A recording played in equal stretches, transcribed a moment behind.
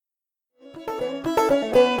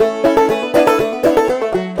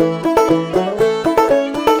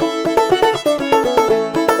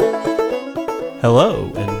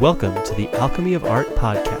Hello, and welcome to the Alchemy of Art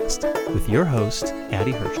podcast with your host,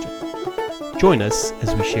 Addie Hurston. Join us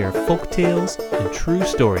as we share folk tales and true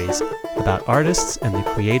stories about artists and the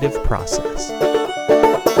creative process.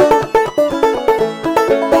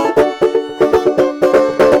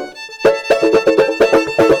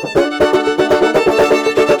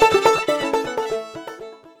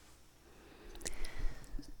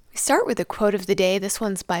 We start with a quote of the day. This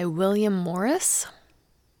one's by William Morris.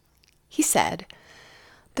 He said,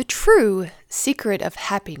 "The true secret of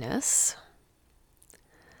happiness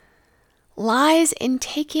lies in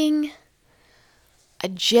taking a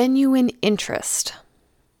genuine interest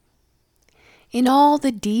in all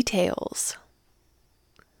the details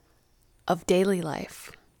of daily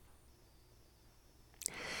life."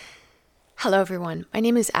 Hello, everyone. My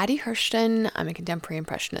name is Addie Hurston. I'm a contemporary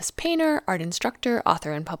impressionist painter, art instructor,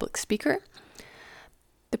 author, and public speaker.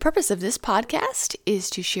 The purpose of this podcast is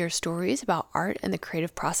to share stories about art and the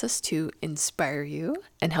creative process to inspire you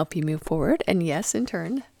and help you move forward. And yes, in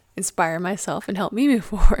turn, inspire myself and help me move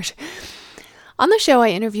forward. On the show, I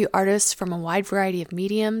interview artists from a wide variety of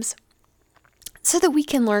mediums so that we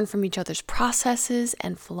can learn from each other's processes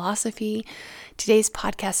and philosophy. Today's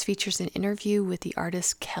podcast features an interview with the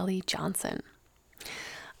artist Kelly Johnson.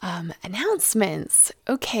 Announcements.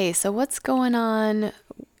 Okay, so what's going on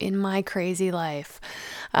in my crazy life?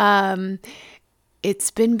 It's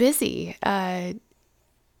been busy.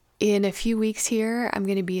 In a few weeks here, I'm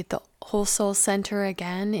going to be at the Whole Soul Center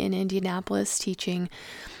again in Indianapolis teaching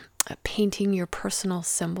painting your personal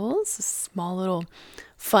symbols, a small little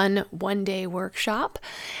fun one-day workshop.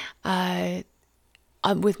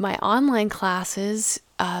 With my online classes,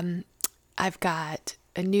 I've got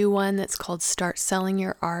a new one that's called Start Selling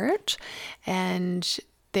Your Art, and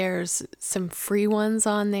there's some free ones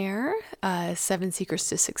on there. 7 Secrets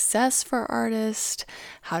to Success for Artists,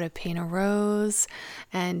 How to Paint a Rose.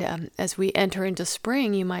 And as we enter into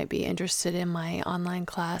spring, you might be interested in my online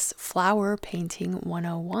class, Flower Painting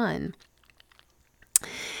 101.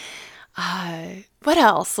 What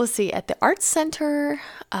else? Let's see. At the Art Center,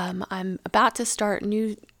 I'm about to start a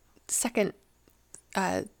new second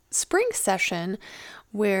spring session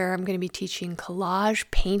where I'm going to be teaching collage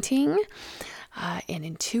painting and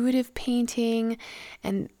intuitive painting.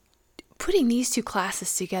 And putting these two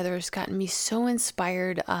classes together has gotten me so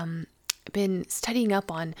inspired. I've been studying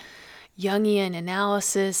up on Jungian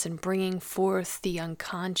analysis and bringing forth the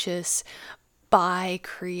unconscious by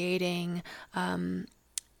creating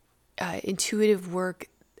intuitive work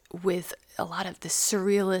with a lot of the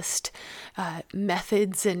surrealist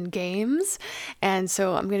methods and games. And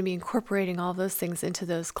so I'm going to be incorporating all those things into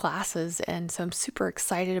those classes. And so I'm super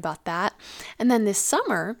excited about that. And then this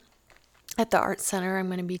summer at the Art Center, I'm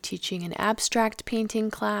going to be teaching an abstract painting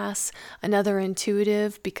class, another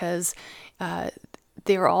intuitive, because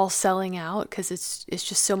they're all selling out because it's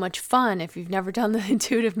just so much fun. If you've never done the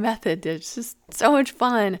intuitive method, it's just so much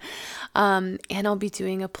fun. And I'll be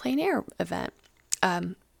doing a plein air event.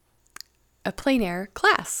 A plein air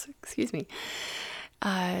class,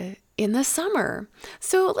 in the summer.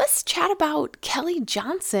 So let's chat about Kelly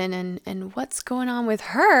Johnson and what's going on with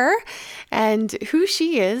her and who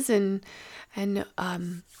she is, and then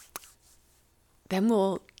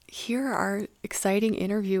we'll hear our exciting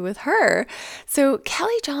interview with her. So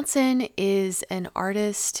Kelly Johnson is an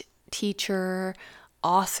artist, teacher,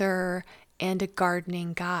 author, and a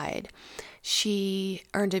gardening guide. She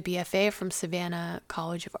earned a BFA from Savannah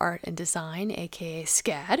College of Art and Design, aka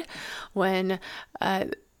SCAD, when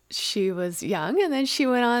she was young. And then she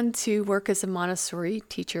went on to work as a Montessori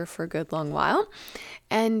teacher for a good long while.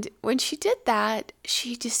 And when she did that,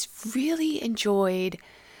 she just really enjoyed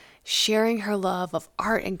sharing her love of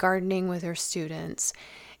art and gardening with her students.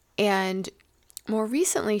 And more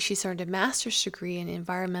recently, she's earned a master's degree in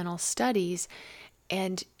environmental studies.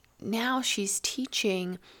 And now she's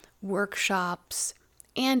teaching workshops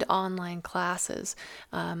and online classes.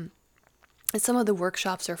 And some of the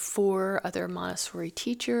workshops are for other Montessori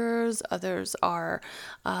teachers, others are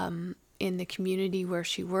in the community where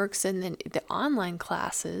she works, and then the online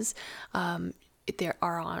classes there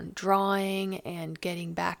are on drawing and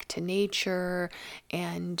getting back to nature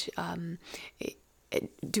and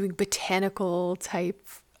doing botanical type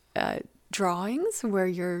drawings where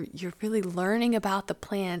you're really learning about the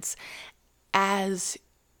plants as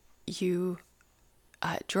you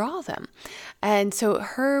draw them. And so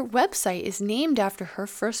her website is named after her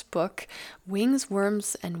first book, Wings,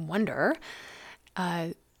 Worms, and Wonder.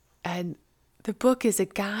 And The book is a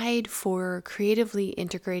guide for creatively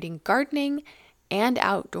integrating gardening and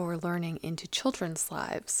outdoor learning into children's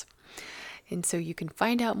lives. And so you can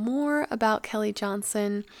find out more about Kelly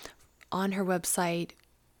Johnson on her website,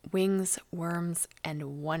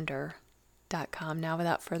 wingswormsandwonder.com. Now,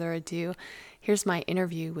 without further ado, here's my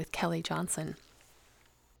interview with Kelly Johnson.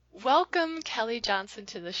 Welcome, Kelly Johnson,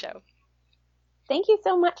 to the show. Thank you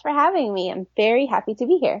so much for having me. I'm very happy to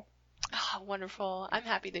be here. Oh, wonderful. I'm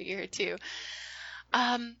happy that you're here too.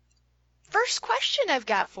 First question I've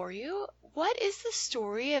got for you. What is the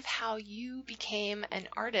story of how you became an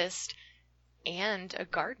artist and a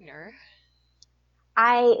gardener?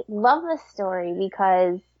 I love this story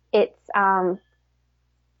because it's,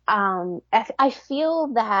 I feel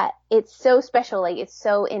that it's so special, like it's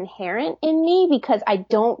so inherent in me because I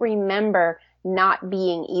don't remember not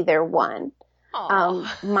being either one.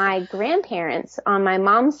 My grandparents on my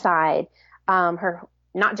mom's side,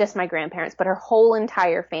 not just my grandparents, but her whole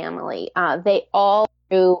entire family, they all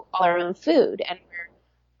grew all their own food,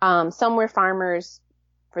 and some were farmers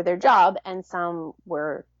for their job and some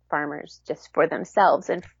were farmers just for themselves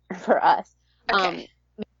and for us. Okay.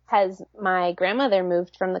 Because my grandmother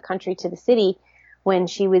moved from the country to the city when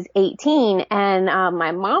she was 18, and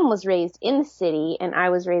my mom was raised in the city and I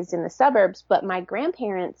was raised in the suburbs, but my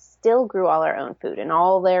grandparents still grew all our own food and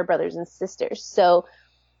all their brothers and sisters. So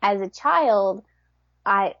as a child,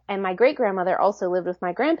 and my great grandmother also lived with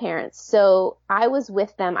my grandparents. So I was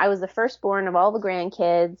with them. I was the firstborn of all the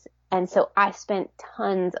grandkids. And so I spent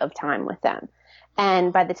tons of time with them.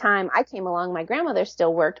 And by the time I came along, my grandmother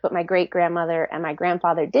still worked, but my great grandmother and my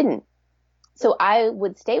grandfather didn't. So I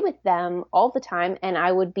would stay with them all the time, and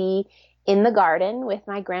I would be in the garden with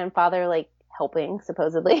my grandfather, like helping,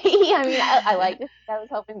 supposedly. I mean, I like that I was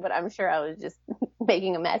helping, but I'm sure I was just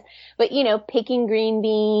making a mess. But, picking green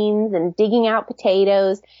beans and digging out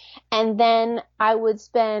potatoes. And then I would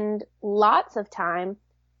spend lots of time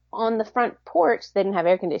on the front porch. They didn't have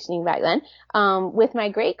air conditioning back then, with my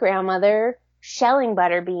great grandmother shelling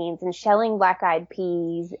butter beans and shelling black-eyed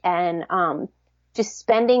peas and, just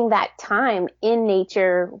spending that time in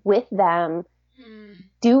nature with them,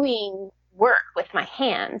 doing work with my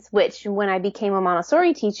hands, which when I became a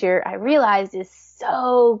Montessori teacher, I realized is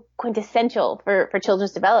so quintessential for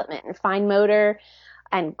children's development and fine motor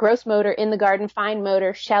and gross motor in the garden, fine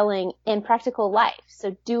motor, shelling, in practical life.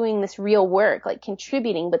 So doing this real work, like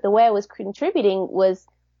contributing, but the way I was contributing was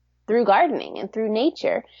through gardening and through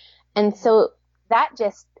nature. And so that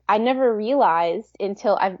I never realized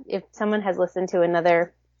until if someone has listened to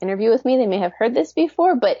another interview with me, they may have heard this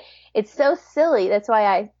before, but it's so silly. That's why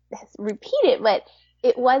I repeat it. But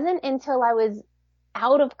it wasn't until I was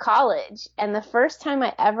out of college and the first time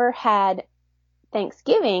I ever had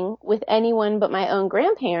Thanksgiving with anyone but my own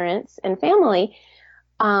grandparents and family,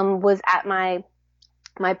 was at my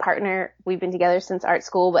partner. We've been together since art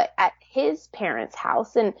school, but at his parents'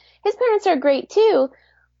 house, and his parents are great too,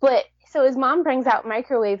 but so his mom brings out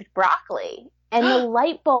microwaved broccoli and the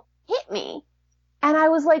light bulb hit me. And I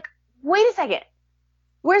was like, wait a second.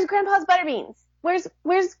 Where's grandpa's butter beans? Where's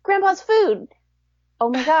grandpa's food? Oh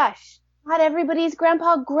my gosh. Not everybody's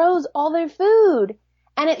grandpa grows all their food.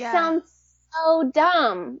 And it sounds so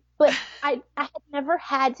dumb, but I had never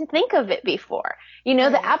had to think of it before. The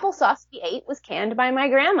applesauce we ate was canned by my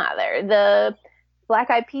grandmother. The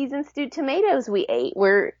black-eyed peas and stewed tomatoes we ate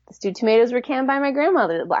the stewed tomatoes were canned by my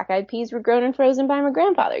grandmother. The black-eyed peas were grown and frozen by my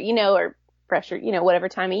grandfather, or fresh, or, whatever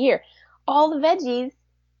time of year. All the veggies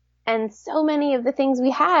and so many of the things we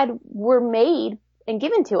had were made and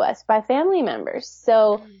given to us by family members.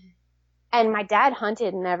 So, and my dad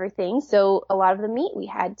hunted and everything. So a lot of the meat we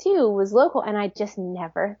had too was local, and I just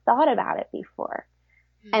never thought about it before.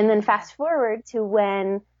 And then fast forward to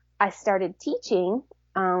when I started teaching,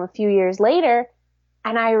 a few years later,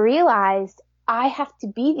 and I realized I have to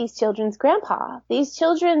be these children's grandpa. These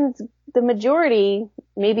children's, the majority,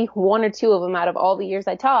 maybe one or two of them out of all the years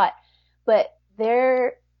I taught, but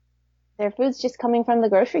their food's just coming from the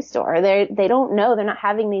grocery store. They don't know. They're not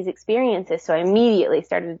having these experiences. So I immediately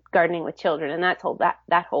started gardening with children, and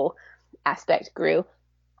that whole aspect grew.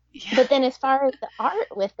 Yeah. But then as far as the art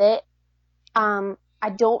with it, I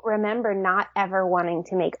don't remember not ever wanting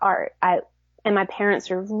to make art. And my parents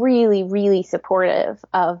were really, really supportive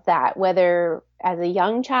of that, whether as a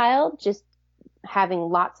young child, just having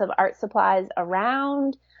lots of art supplies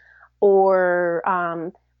around,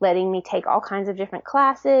 or letting me take all kinds of different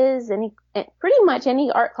classes. Pretty much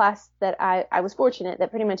any art class that I was fortunate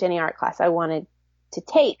that pretty much any art class I wanted to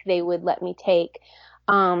take, they would let me take.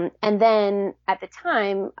 And then at the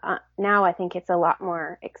time, now I think it's a lot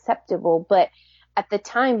more acceptable, but at the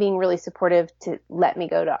time being really supportive to let me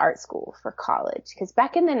go to art school for college. Because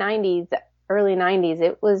back in the 90s, early 90s,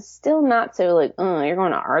 it was still not so like, oh, you're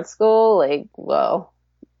going to art school? Like, well,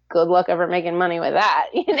 good luck ever making money with that,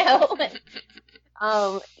 you know?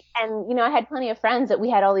 And, you know, I had plenty of friends that we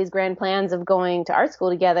had all these grand plans of going to art school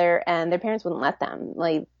together, and their parents wouldn't let them.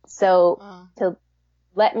 Like, so to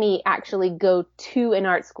let me actually go to an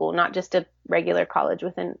art school, not just a regular college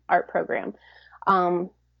with an art program,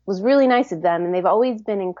 was really nice of them. And they've always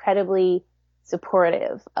been incredibly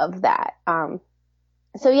supportive of that.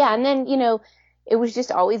 So yeah, and then, you know, it was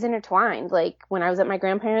just always intertwined. Like when I was at my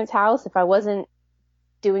grandparents' house, if I wasn't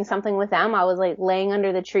doing something with them, I was like laying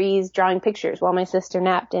under the trees, drawing pictures while my sister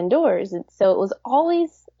napped indoors. And so it was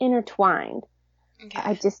always intertwined. Okay.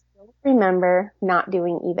 I just don't remember not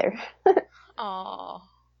doing either. Oh,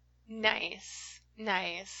 nice.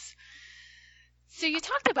 Nice. So you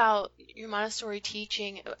talked about your Montessori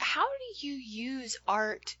teaching. How do you use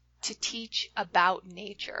art to teach about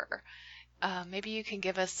nature? Maybe you can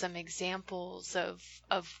give us some examples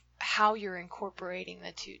of how you're incorporating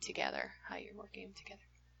the two together, how you're working together.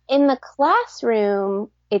 In the classroom,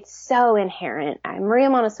 it's so inherent. Maria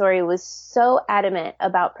Montessori was so adamant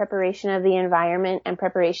about preparation of the environment and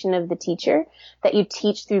preparation of the teacher that you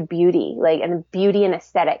teach through beauty, like, and beauty and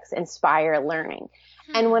aesthetics inspire learning.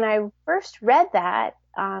 And when I first read that,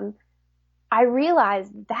 I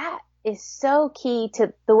realized that is so key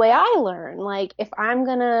to the way I learn. Like, if I'm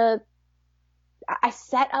I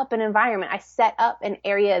set up an environment, I set up an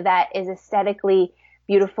area that is aesthetically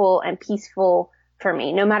beautiful and peaceful for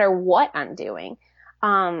me, no matter what I'm doing.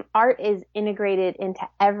 Art is integrated into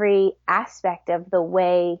every aspect of the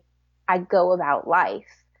way I go about life.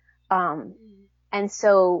 And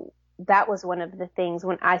so that was one of the things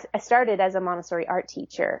when I started as a Montessori art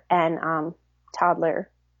teacher and toddler,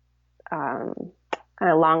 kind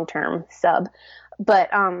of long-term sub. But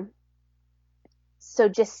so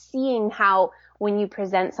just seeing how when you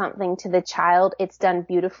present something to the child, it's done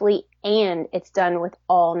beautifully and it's done with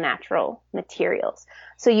all natural materials.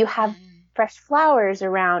 So you have fresh flowers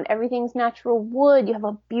around, everything's natural wood. You have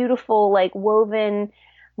a beautiful, like, woven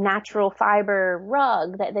natural fiber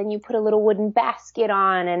rug that then you put a little wooden basket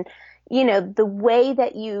on. And, you know, the way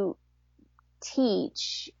that you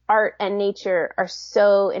teach, art and nature are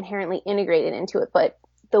so inherently integrated into it. But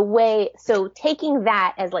so taking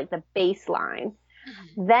that as like the baseline,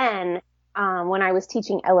 then when I was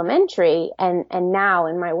teaching elementary and now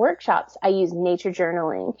in my workshops, I use nature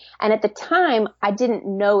journaling. And at the time, I didn't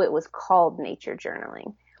know it was called nature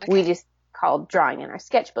journaling. Okay. We just called drawing in our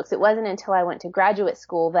sketchbooks. It wasn't until I went to graduate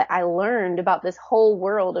school that I learned about this whole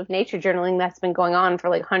world of nature journaling that's been going on for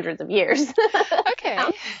like hundreds of years. Okay.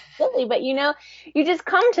 Sounds silly, but you know, you just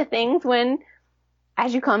come to things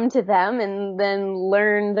as you come to them and then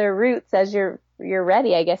learn their roots as you're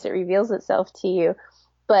ready. I guess it reveals itself to you.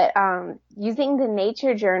 But using the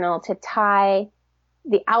nature journal to tie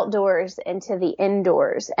the outdoors into the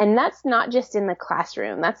indoors. And that's not just in the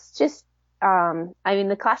classroom. That's just,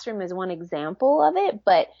 the classroom is one example of it,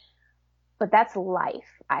 but that's life,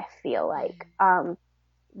 I feel like.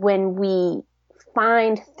 When we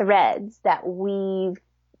find threads that weave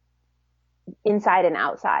inside and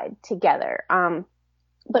outside together.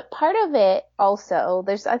 But part of it also,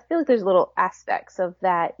 I feel like there's little aspects of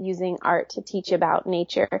that using art to teach about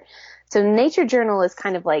nature. So nature journal is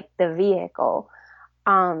kind of like the vehicle.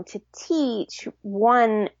 To teach,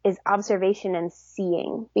 one is observation and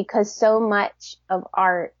seeing, because so much of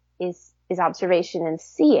art is observation and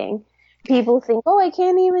seeing. People think, oh, I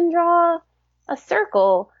can't even draw a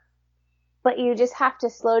circle, but you just have to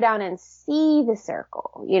slow down and see the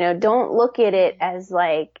circle. You know, don't look at it as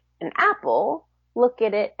like an apple. Look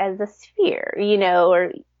at it as a sphere, you know,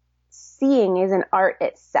 or seeing is an art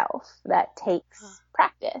itself that takes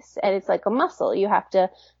practice, and it's like a muscle. You have to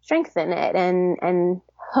strengthen it and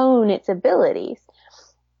hone its abilities.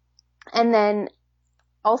 And then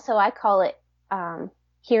also I call it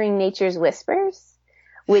hearing nature's whispers,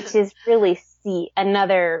 which is really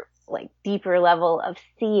another like deeper level of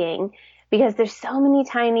seeing, because there's so many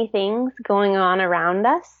tiny things going on around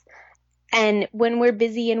us. And when we're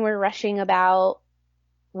busy and we're rushing about,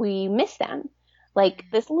 we miss them. Like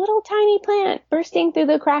this little tiny plant bursting through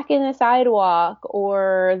the crack in the sidewalk,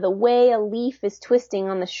 or the way a leaf is twisting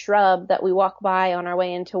on the shrub that we walk by on our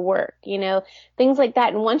way into work, you know, things like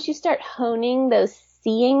that. And once you start honing those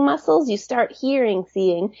seeing muscles, you start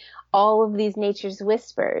seeing all of these nature's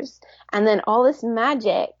whispers. And then all this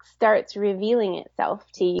magic starts revealing itself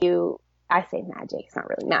to you. I say magic, it's not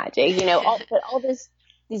really magic, you know,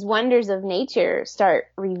 these wonders of nature start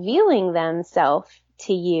revealing themselves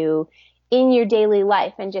to you in your daily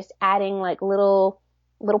life and just adding like little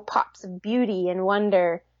pops of beauty and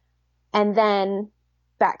wonder. And then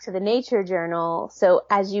back to the nature journal. So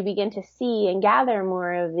as you begin to see and gather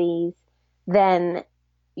more of these, then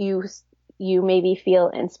you maybe feel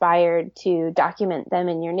inspired to document them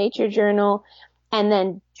in your nature journal. And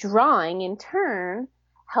then drawing in turn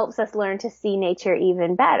helps us learn to see nature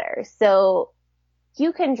even better. So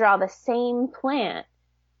you can draw the same plant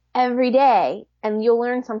every day and you'll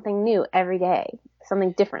learn something new every day,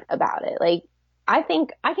 something different about it. Like, I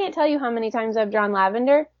can't tell you how many times I've drawn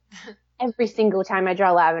lavender. Every single time I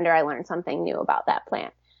draw lavender, I learn something new about that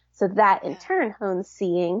plant. So that in turn hones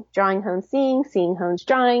seeing, drawing hones seeing, seeing hones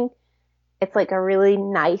drawing. It's like a really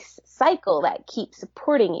nice cycle that keeps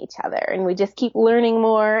supporting each other. And we just keep learning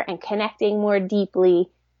more and connecting more deeply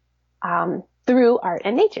through art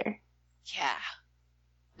and nature.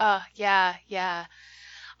 Yeah.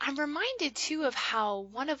 I'm reminded too of how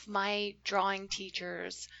one of my drawing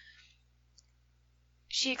teachers,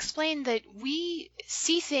 she explained that we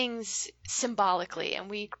see things symbolically and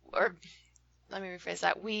let me rephrase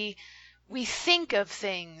that, we think of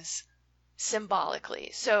things symbolically.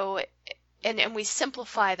 So, and we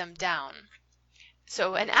simplify them down.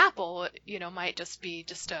 So an apple, might just be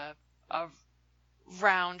just a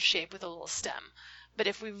round shape with a little stem. But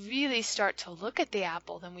if we really start to look at the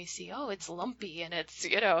apple, then we see, oh, it's lumpy and it's,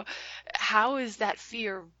 how is that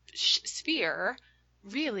sphere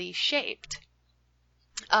really shaped?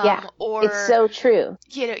 Or it's so true.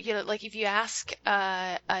 Like if you ask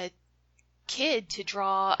a kid to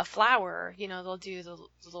draw a flower, they'll do the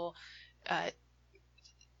little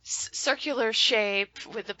circular shape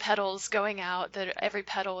with the petals going out, that every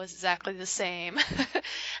petal is exactly the same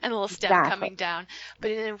and a little stem coming down. But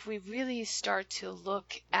then if we really start to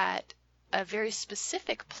look at a very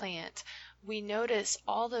specific plant, we notice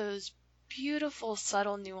all those beautiful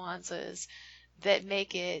subtle nuances that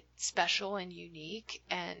make it special and unique,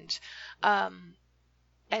 and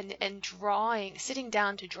sitting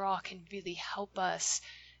down to draw can really help us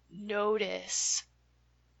notice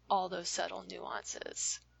all those subtle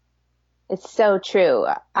nuances. It's so true.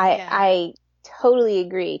 I totally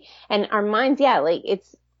agree. And our minds, like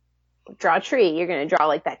it's draw a tree. You're going to draw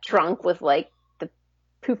like that trunk with like the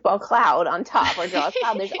poofball cloud on top, or draw a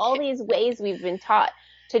cloud. There's all these ways we've been taught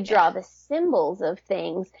to draw the symbols of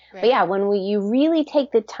things. Right. But when you really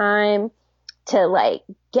take the time to like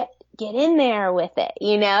get in there with it,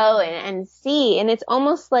 and see, and it's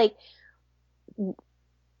almost like,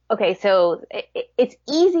 okay, so it's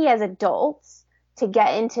easy as adults to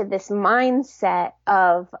get into this mindset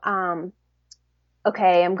of,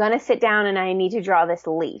 okay, I'm going to sit down and I need to draw this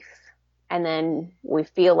leaf. And then we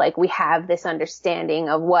feel like we have this understanding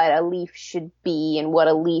of what a leaf should be and what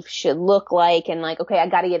a leaf should look like. And like, okay, I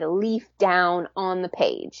got to get a leaf down on the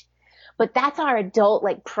page. But that's our adult,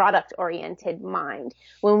 like, product oriented mind.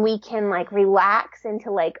 When we can like relax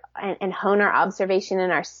into like, and hone our observation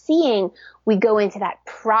and our seeing, we go into that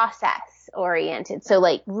process oriented. So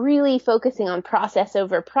like really focusing on process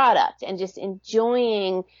over product and just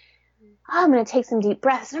enjoying, I'm going to take some deep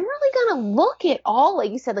breaths and I'm really going to look at all,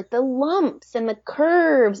 like you said, like the lumps and the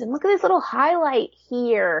curves, and look at this little highlight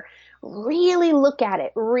here. Really look at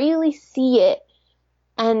it, really see it,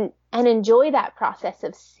 and enjoy that process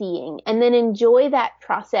of seeing, and then enjoy that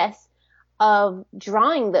process of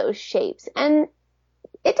drawing those shapes. And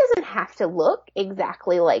it doesn't have to look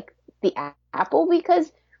exactly like the apple, because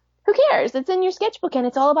who cares? It's in your sketchbook, and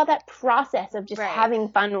it's all about that process of just having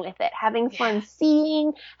fun with it, having fun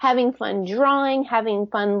seeing, having fun drawing, having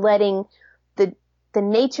fun letting the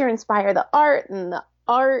nature inspire the art, and the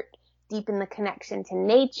art deepen the connection to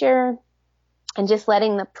nature, and just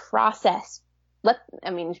letting the process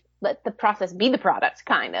let the process be the product,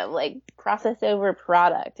 kind of like process over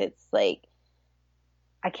product. It's like,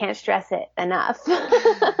 I can't stress it enough.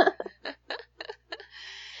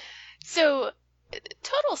 So,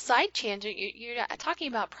 total side tangent, you're talking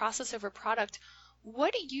about process over product.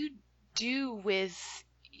 What do you do with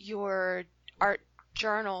your art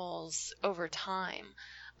journals over time?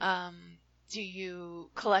 Do you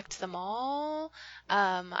collect them all?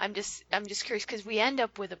 I'm just curious, because we end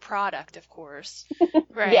up with a product, of course,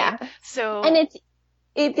 right? Yeah. So, and it's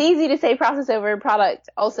easy to say process over product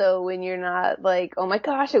also when you're not like, oh my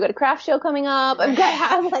gosh, I've got a craft show coming up, I've got to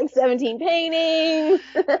have like 17 paintings.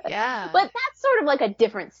 Yeah. But that's sort of like a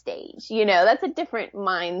different stage, that's a different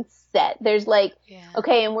mindset. There's like,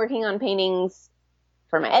 okay, I'm working on paintings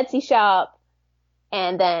for my Etsy shop,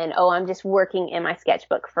 and then, I'm just working in my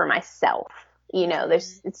sketchbook for myself.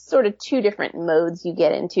 It's sort of two different modes you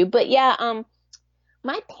get into. But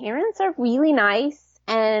my parents are really nice,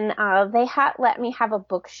 and they had let me have a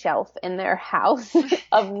bookshelf in their house,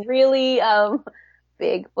 a really a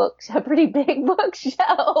pretty big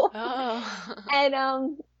bookshelf. Oh.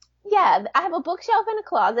 And yeah, I have a bookshelf in a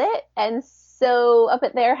closet, and so up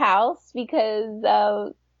at their house, because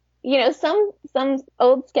some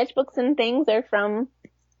old sketchbooks and things are from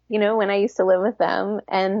when I used to live with them,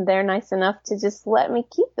 and they're nice enough to just let me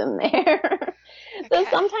keep them there. So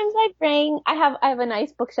Okay. sometimes I have a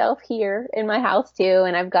nice bookshelf here in my house too,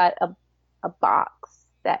 and I've got a box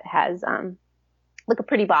that has like a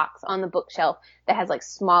pretty box on the bookshelf that has like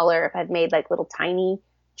smaller, if I've made like little tiny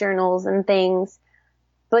journals and things.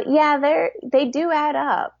 But yeah, they do add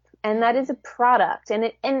up, and that is a product, and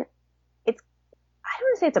it's, I don't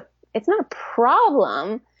want to say it's not a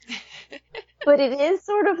problem, but it is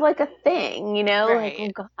sort of like a thing, Right, like,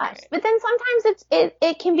 oh gosh. right. But then sometimes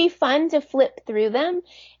it can be fun to flip through them,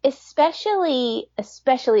 especially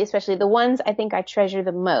the ones I think I treasure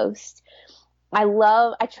the most. I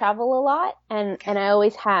travel a lot, and I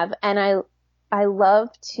always have, and I love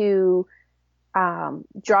to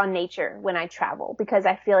draw nature when I travel, because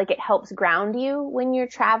I feel like it helps ground you when you're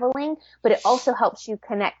traveling, but it also helps you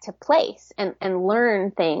connect to place and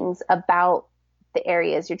learn things about the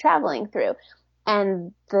areas you're traveling through.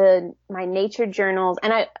 And my nature journals,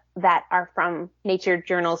 that are from nature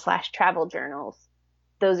journals / travel journals,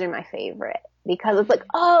 those are my favorite, because it's like,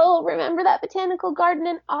 oh, remember that botanical garden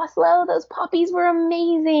in Oslo? Those poppies were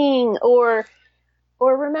amazing. Or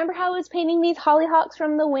remember how I was painting these hollyhocks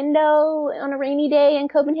from the window on a rainy day in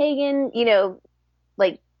Copenhagen?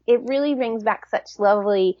 Like, it really brings back such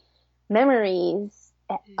lovely memories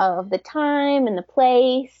of the time and the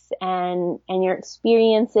place and your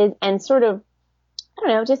experiences, and sort of, I don't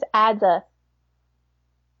know, just adds a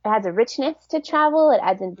richness to travel. It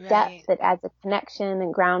adds a depth. Right. It adds a connection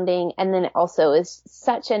and grounding. And then it also is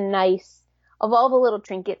such a nice, of all the little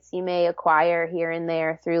trinkets you may acquire here and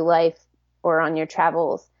there through life or on your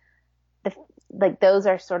travels, like, those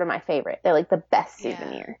are sort of my favorite. They're like the best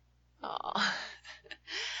souvenir. Oh.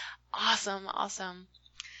 Awesome.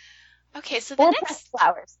 Okay, so Or the pressed next.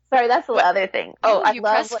 flowers. Sorry, that's the other thing. Oh, I you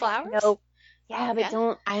love, press like, flowers? yeah, but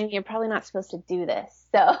Yeah. you're probably not supposed to do this.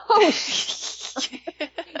 So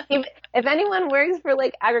if anyone works for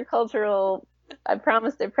like agricultural, I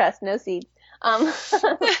promise they're pressed, no seeds. But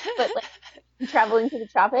like traveling to the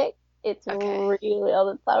tropics, it's really,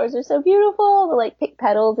 all the flowers are so beautiful. They like pick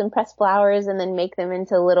petals and press flowers and then make them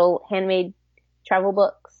into little handmade travel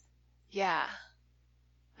books. Yeah.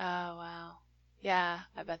 Oh, wow. Yeah,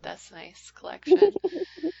 I bet that's a nice collection.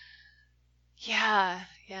 Yeah.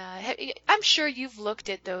 I'm sure you've looked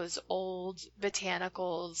at those old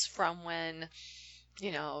botanicals from when,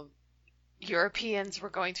 Europeans were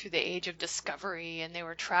going through the age of discovery and they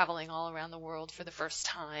were traveling all around the world for the first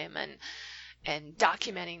time and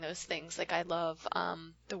documenting those things. Like, I love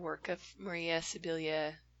the work of Maria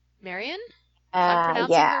Sibylla Merian, if I'm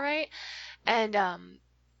pronouncing her right. And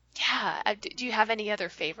yeah, do you have any other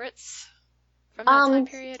favorients from that time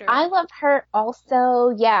period? Or? I love her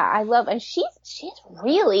also. Yeah, and she's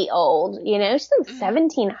really old, she's like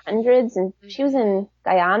 1700s, and she was in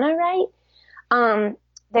Guyana, right?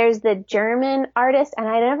 There's the German artist, and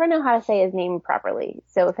I never know how to say his name properly,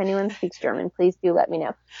 so if anyone speaks German, please do let me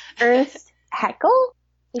know. Ernst Haeckel?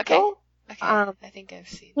 Okay. I think I've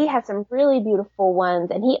seen. He has some really beautiful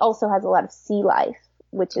ones, and he also has a lot of sea life,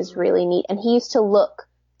 which is really neat. And he used to look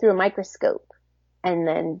through a microscope, and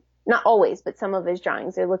then, not always, but some of his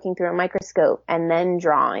drawings are looking through a microscope and then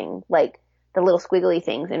drawing like the little squiggly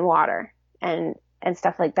things in water and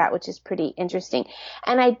stuff like that, which is pretty interesting.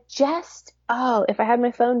 And if I had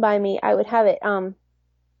my phone by me, I would have it.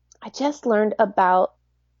 I just learned about,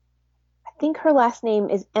 I think her last name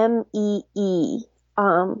is Mee.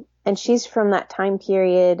 And she's from that time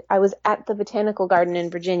period. I was at the Botanical Garden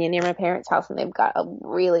in Virginia near my parents' house, and they've got a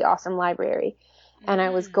really awesome library. And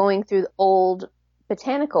I was going through the old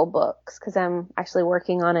botanical books because I'm actually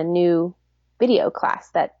working on a new video class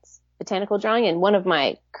that's botanical drawing, and one of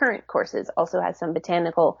my current courses also has some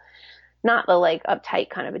botanical, not the like uptight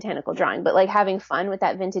kind of botanical drawing, but like having fun with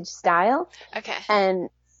that vintage style. Okay. And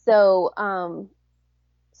so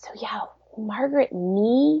yeah, Margaret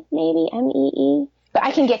Mee, maybe Mee. But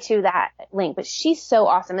I can get you that link. But she's so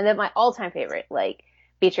awesome, and then my all-time favorite, like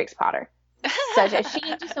Beatrix Potter. She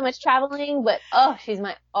didn't do so much traveling, but she's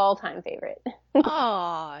my all-time favorite.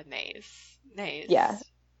 Oh, nice. Yeah.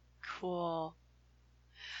 Cool.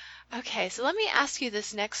 Okay, so let me ask you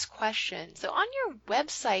this next question. So on your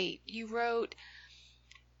website, you wrote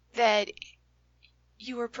that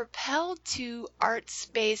you were propelled to art,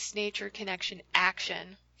 space, nature, connection,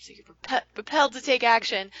 action. So you're propelled to take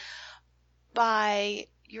action by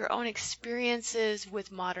your own experiences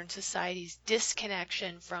with modern society's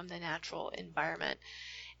disconnection from the natural environment.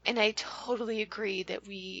 And I totally agree that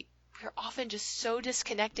we're often just so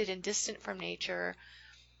disconnected and distant from nature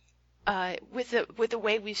with the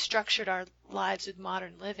way we've structured our lives with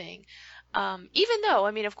modern living. Even though,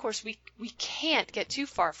 I mean, of course, we can't get too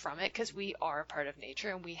far from it because we are a part of nature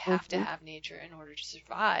and we have to have nature in order to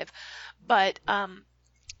survive. But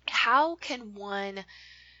how can one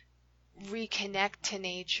reconnect to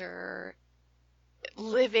nature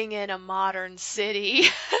living in a modern city?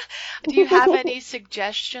 Do you have any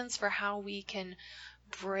suggestions for how we can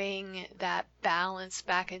bring that balance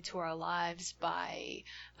back into our lives by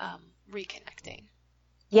reconnecting?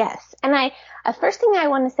 Yes. And first thing I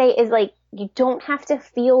want to say is, like, you don't have to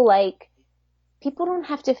feel like, people don't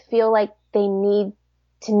have to feel like they need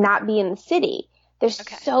to not be in the city. There's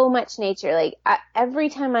so much nature. Like, every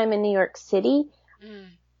time I'm in New York City,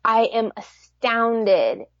 I am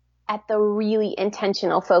astounded at the really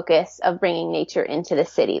intentional focus of bringing nature into the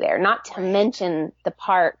city there, not to mention the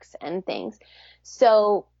parks and things.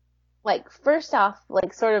 So, like, first off,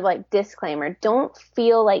 like, sort of like disclaimer, don't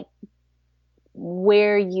feel like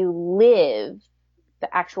where you live,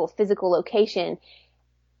 the actual physical location,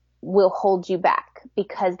 will hold you back,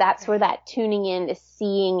 because that's where that tuning in to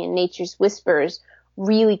seeing and nature's whispers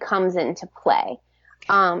really comes into play.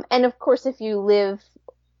 And of course, if you live,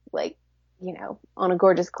 like, you know, on a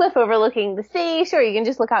gorgeous cliff overlooking the sea, sure, you can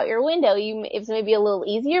just look out your window. It's maybe a little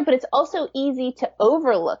easier, but it's also easy to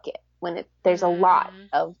overlook it when there's a lot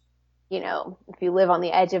of, you know, if you live on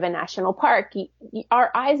the edge of a national park, our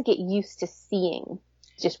eyes get used to seeing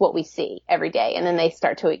just what we see every day, and then they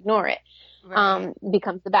start to ignore it.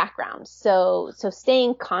 Becomes the background. So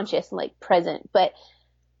staying conscious and, like, present. But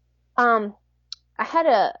I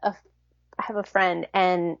have a friend,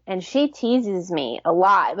 and she teases me a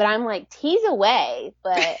lot, but I'm like, tease away.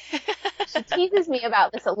 But she teases me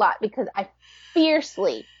about this a lot because I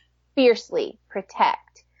fiercely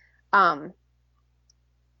protect,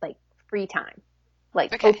 like, free time,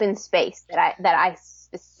 like open space that I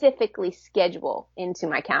specifically schedule into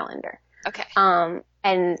my calendar.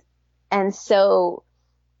 And so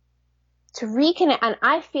to reconnect, and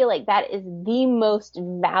I feel like that is the most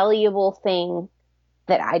valuable thing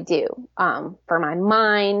that I do, for my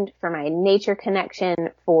mind, for my nature connection,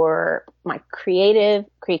 for my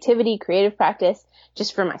creativity, creative practice,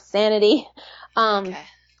 just for my sanity.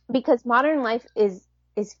 Because modern life is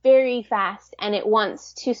very fast, and it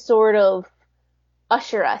wants to sort of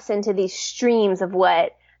usher us into these streams of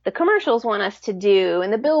what the commercials want us to do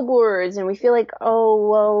and the billboards. And we feel like,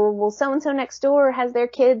 oh, well, so-and-so next door has their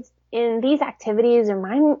kids in these activities. Am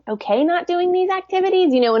I okay not doing these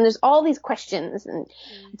activities? You know, and there's all these questions and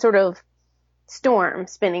sort of storm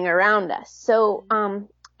spinning around us. So,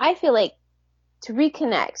 I feel like to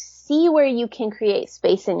reconnect, see where you can create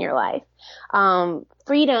space in your life.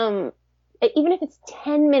 Freedom, even if it's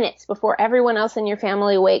 10 minutes before everyone else in your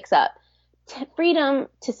family wakes up, freedom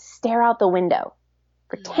to stare out the window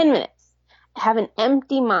for 10 minutes, have an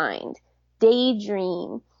empty mind,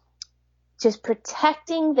 daydream, just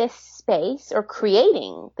protecting this space or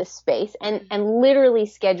creating this space and literally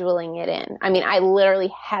scheduling it in. I mean, I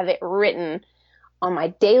literally have it written on my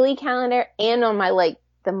daily calendar and on my, like,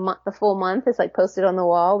 the full month is, like, posted on the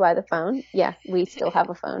wall by the phone. Yeah, we still have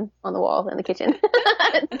a phone on the wall in the kitchen.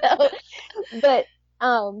 But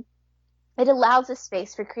it allows a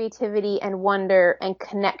space for creativity and wonder and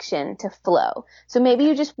connection to flow. So maybe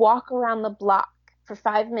you just walk around the block for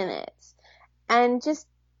 5 minutes and just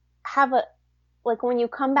have like, when you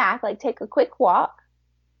come back, like, take a quick walk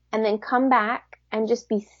and then come back and just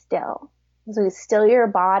be still. So you still your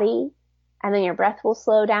body, and then your breath will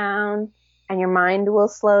slow down and your mind will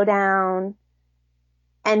slow down,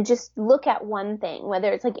 and just look at one thing,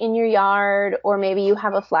 whether it's, like, in your yard, or maybe you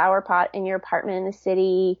have a flower pot in your apartment in the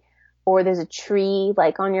city, or there's a tree,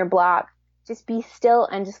 like, on your block. Just be still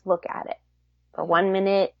and just look at it for 1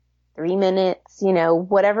 minute, 3 minutes, you know,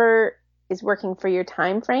 whatever is working for your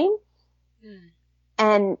time frame.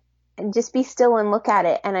 And just be still and look at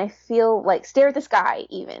it. And I feel like, stare at the sky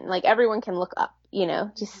even. Like, everyone can look up, you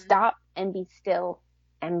know, just stop and be still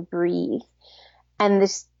and breathe. And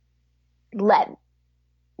just let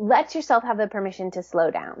yourself have the permission to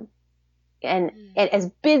slow down. And as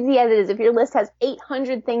busy as it is, if your list has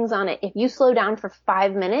 800 things on it, if you slow down for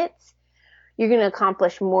 5 minutes, you're going to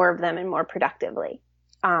accomplish more of them and more productively.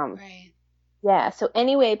 Yeah. So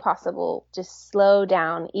any way possible, just slow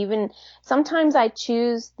down. Even sometimes I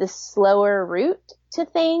choose the slower route to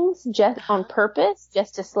things just on purpose,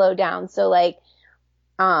 just to slow down. So, like,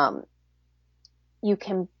 you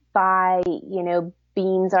can buy, you know,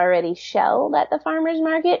 beans already shelled at the farmer's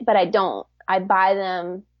market, but I don't. I buy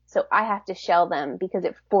them, so I have to shell them because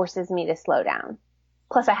it forces me to slow down.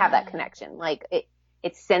 Plus I have that connection. Like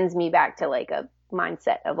it sends me back to like a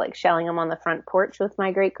mindset of like shelling them on the front porch with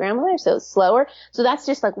my great grandmother. So it's slower. So that's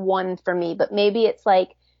just like one for me, but maybe it's like,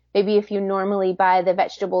 maybe if you normally buy the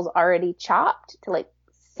vegetables already chopped to like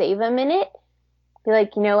save a minute, be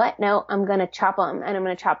like, you know what? No, I'm going to chop them and I'm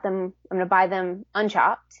going to buy them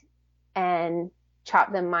unchopped and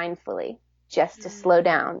chop them mindfully just to slow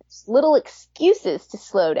down. Just little excuses to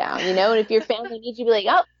slow down, you know? And if your family needs you, be like,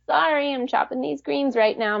 oh, sorry, I'm chopping these greens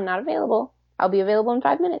right now. I'm not available. I'll be available in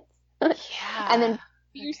 5 minutes. Yeah. And then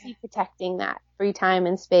fiercely protecting that free time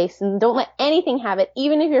and space, and don't let anything have it.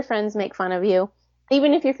 Even if your friends make fun of you,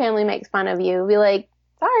 even if your family makes fun of you, be like,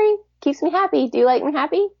 sorry, keeps me happy. Do you like me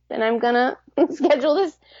happy? Then I'm going to schedule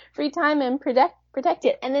this free time and protect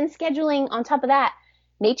it. And then scheduling on top of that,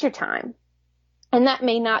 nature time. And that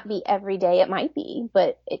may not be every day. It might be,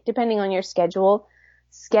 but depending on your schedule,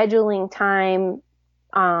 scheduling time,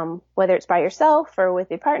 whether it's by yourself or with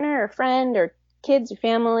your partner or friend or kids or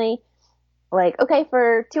family, like, okay,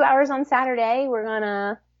 for 2 hours on Saturday, we're going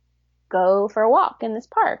to go for a walk in this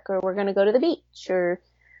park, or we're going to go to the beach, or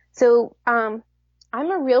so, I'm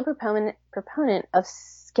a real proponent of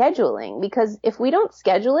scheduling, because if we don't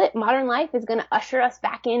schedule it, modern life is going to usher us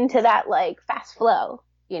back into that like fast flow,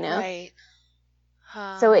 you know? Right.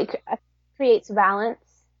 So it creates balance.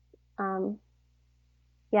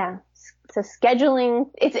 Yeah. So scheduling,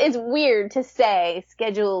 it's weird to say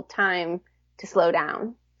schedule time to slow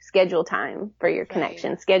down, schedule time for your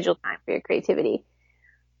connection, schedule time for your creativity.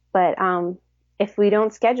 But, if we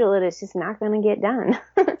don't schedule it, it's just not going to get done.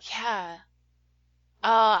 Yeah.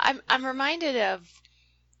 I'm reminded of,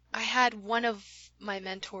 I had one of my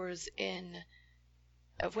mentors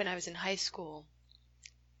when I was in high school,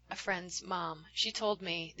 a friend's mom. She told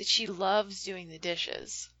me that she loves doing the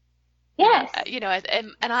dishes. Yes.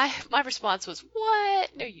 My response was, what?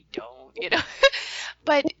 No, you don't,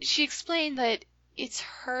 But she explained that it's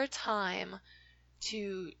her time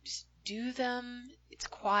to just do them. It's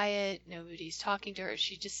quiet. Nobody's talking to her.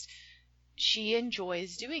 She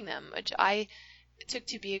enjoys doing them, which I took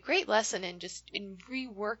to be a great lesson in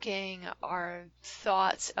reworking our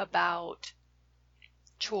thoughts about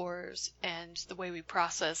chores and the way we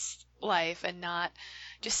process life, and not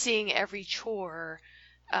just seeing every chore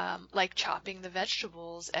like chopping the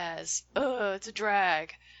vegetables as, oh, it's a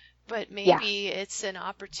drag. But maybe it's an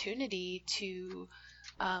opportunity to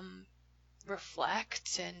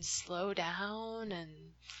reflect and slow down and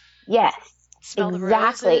smell the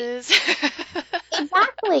roses.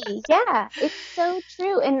 Exactly. Yeah, it's so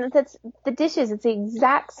true. And that's the dishes. It's the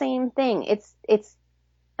exact same thing. It's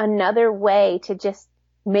another way to just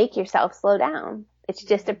make yourself slow down. It's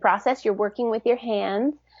just a process. You're working with your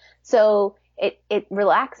hands. So it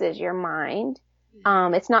relaxes your mind.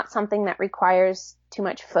 It's not something that requires too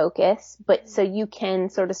much focus, but so you can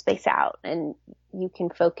sort of space out and you can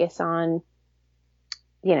focus on,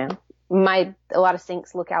 a lot of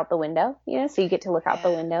sinks look out the window, so you get to look out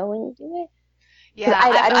the window when you do it. Yeah,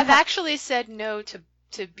 I've actually said no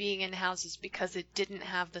to being in houses because it didn't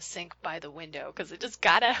have the sink by the window, because it just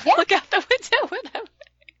gotta look out the window when I'm...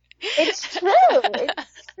 It's true.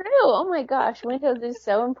 It's true. Oh my gosh, windows is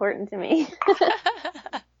so important to me.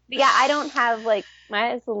 Yeah, I don't have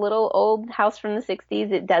it's a little old house from the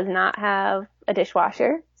 60s. It does not have a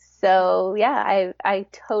dishwasher. So yeah, I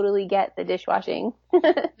totally get the dishwashing.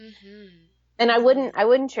 Mm-hmm. And I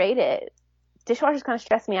wouldn't trade it. Dishwashers kind of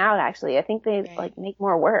stress me out, actually. I think they make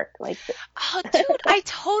more work. Oh, dude, I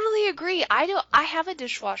totally agree. I have a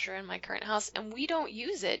dishwasher in my current house, and we don't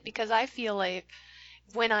use it because I feel like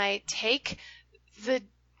when I take the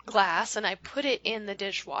glass and I put it in the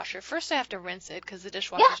dishwasher, first I have to rinse it because the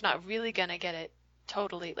dishwasher's not really gonna get it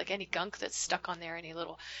totally, like any gunk that's stuck on there, any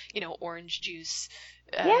little, orange juice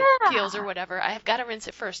peels or whatever. I have got to rinse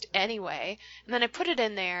it first anyway, and then I put it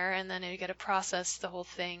in there, and then I got to process the whole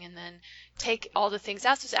thing, and then take all the things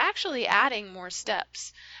out. So it's actually adding more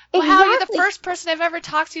steps. Well, exactly. How you're the first person I've ever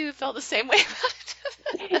talked to who felt the same way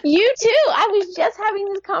about it. You too. I was just having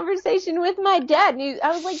this conversation with my dad. And I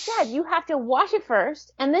was like, Dad, you have to wash it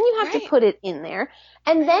first, and then you have to put it in there,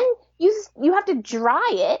 and then you have to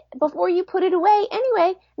dry it before you put it away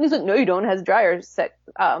anyway. And he's like, no, you don't. It has dryer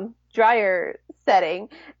setting.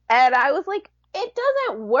 And I was like, it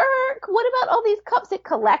doesn't work. What about all these cups? It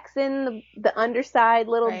collects in the underside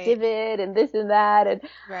little divot and this and that. And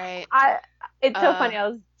it's so funny. I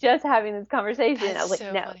was just having this conversation. I was like,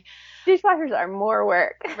 so no, funny. Dishwashers are more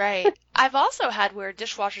work. Right. I've also had where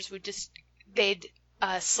dishwashers would they'd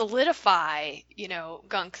solidify,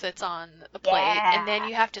 gunk that's on the plate, and then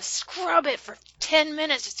you have to scrub it for 10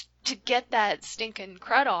 minutes just to get that stinking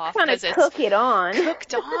crud off Kind of because cook it on. it's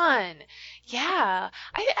cooked on. Yeah.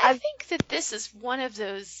 I think that this is one of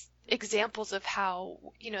those examples of how,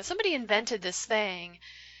 somebody invented this thing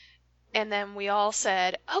and then we all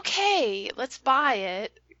said, okay, let's buy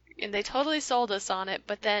it. And they totally sold us on it.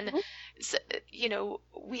 But then,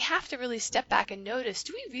 we have to really step back and notice,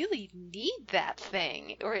 do we really need that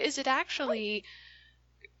thing? Or is it actually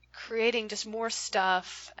creating just more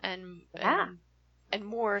stuff and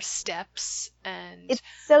more steps? And it's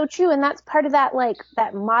so true. And that's part of that, like,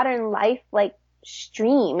 that modern life, like,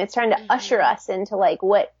 stream. It's trying to usher us into, like,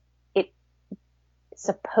 what it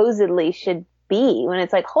supposedly should be, when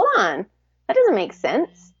it's like, hold on, that doesn't make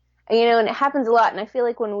sense. And it happens a lot. And I feel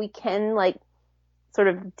like when we can, like, sort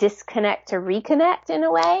of disconnect to reconnect in a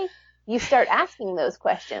way, you start asking those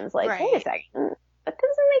questions, like, wait a second, that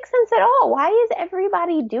doesn't make sense at all. Why is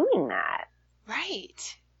everybody doing that?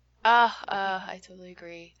 Right. I totally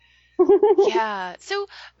agree. Yeah. So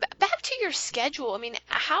back to your schedule. I mean,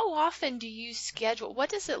 how often do you schedule? What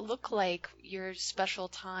does it look like, your special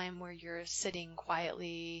time where you're sitting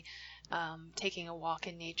quietly, taking a walk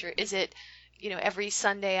in nature? Is it, every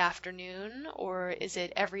Sunday afternoon, or is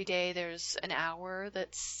it every day there's an hour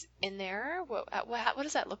that's in there? What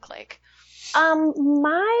does that look like?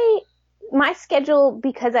 My schedule,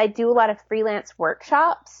 because I do a lot of freelance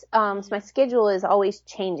workshops, so my schedule is always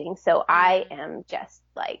changing. So I am just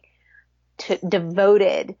like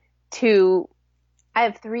devoted to, I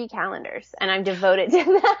have 3 calendars and I'm devoted to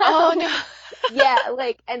them. Oh no. Yeah,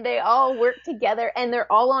 and they all work together and they're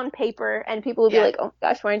all on paper, and people will be like, oh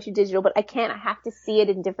gosh, why aren't you digital? But I can't. I have to see it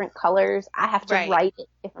in different colors. I have to write it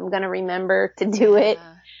if I'm going to remember to do it.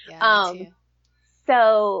 Yeah, me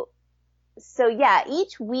too. So yeah,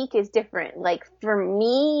 each week is different. Like for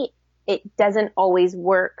me, it doesn't always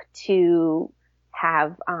work to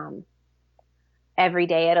have, every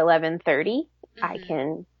day at 11:30. I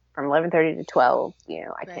can, from 11:30 to 12,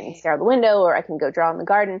 I can stare out the window or I can go draw in the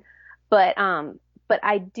garden. But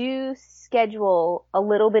I do schedule a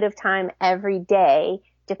little bit of time every day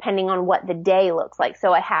depending on what the day looks like.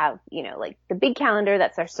 So I have, like the big calendar,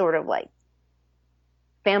 that's our sort of like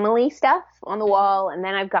family stuff on the wall. And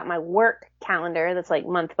then I've got my work calendar that's like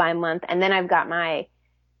month by month. And then I've got my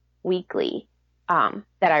weekly, that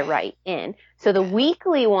I write in. So the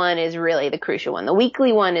weekly one is really the crucial one. The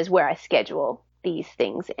weekly one is where I schedule these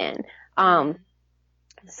things in.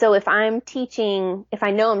 So if I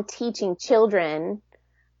know I'm teaching children,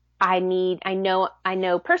 I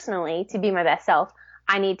know personally, to be my best self,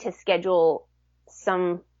 I need to schedule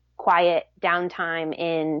some quiet downtime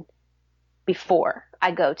in before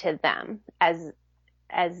I go to them, as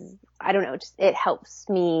I don't know, just it helps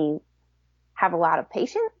me have a lot of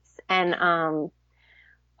patience, and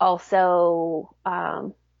also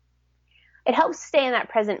it helps stay in that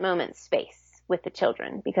present moment space with the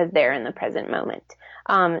children because they're in the present moment.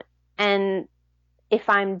 And if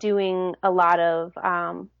I'm doing a lot of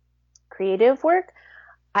creative work,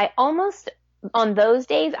 on those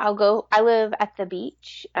days I live at the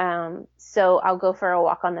beach, so I'll go for a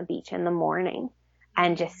walk on the beach in the morning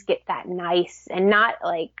and just get that nice, and not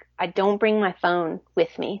like, I don't bring my phone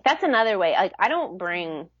with me. That's another way. Like, I don't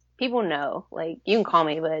bring, people know, like, you can call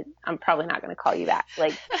me, but I'm probably not going to call you back.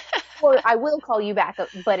 Like, or I will call you back,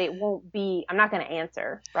 but it won't be, I'm not going to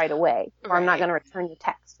answer right away, or I'm not going to return your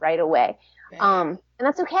text right away. And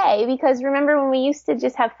that's okay, because remember when we used to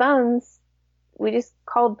just have phones, we just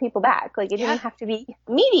called people back. Like, it didn't have to be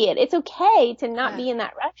immediate. It's okay to not be in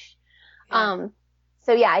that rush.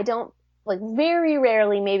 So yeah, I don't, like, very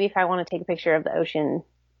rarely, maybe if I want to take a picture of the ocean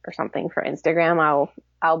or something for Instagram,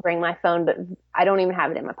 I'll bring my phone, but I don't even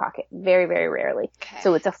have it in my pocket. Very, very rarely. Okay.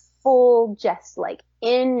 So it's a full, just like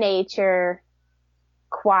in nature,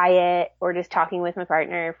 quiet, or just talking with my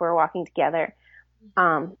partner if we're walking together.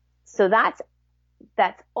 So that's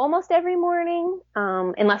almost every morning,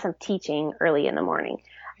 unless I'm teaching early in the morning.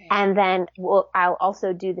 Okay. And then I'll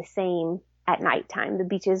also do the same at nighttime. The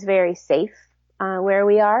beach is very safe where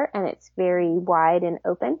we are, and it's very wide and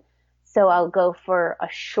open. So I'll go for a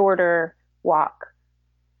shorter walk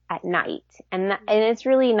at night. And it's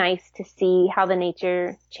really nice to see how the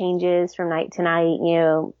nature changes from night to night,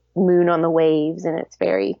 moon on the waves, and it's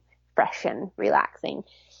very fresh and relaxing.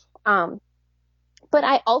 But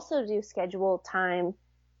I also do schedule time,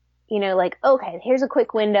 like, okay, here's a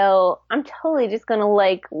quick window. I'm totally just going to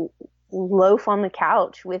like loaf on the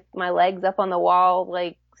couch with my legs up on the wall,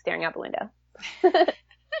 like staring out the window.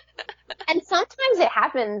 And sometimes it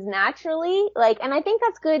happens naturally, like, and I think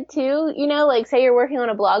that's good too, like say you're working on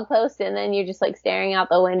a blog post and then you're just like staring out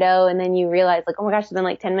the window and then you realize like, oh my gosh, it's been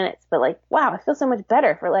like 10 minutes, but like, wow, I feel so much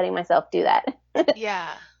better for letting myself do that. Yeah.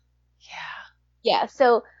 Yeah. Yeah.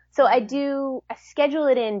 So I schedule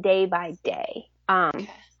it in day by day. Okay.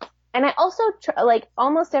 And I also like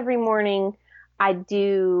almost every morning I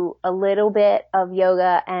do a little bit of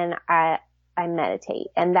yoga and I meditate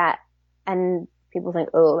and people think,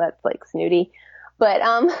 oh, that's like snooty. But,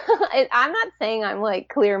 I'm not saying I'm like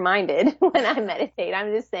clear-minded when I meditate.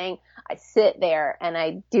 I'm just saying I sit there and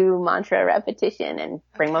I do mantra repetition and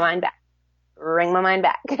bring my mind back, bring my mind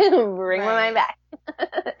back, bring my mind back.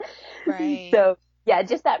 Right. So yeah,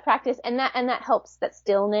 just that practice and that helps, that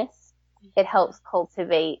stillness. It helps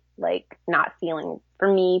cultivate like not feeling,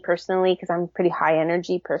 for me personally, because I'm a pretty high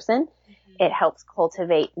energy person, it helps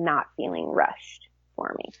cultivate not feeling rushed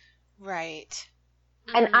for me. Right.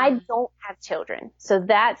 And I don't have children. So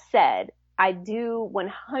that said, I do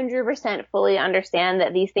 100% fully understand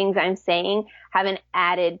that these things I'm saying have an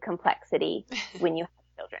added complexity when you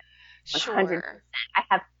have children. 100%. Sure. I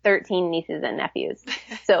have 13 nieces and nephews.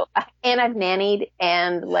 So, and I've nannied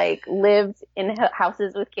and like lived in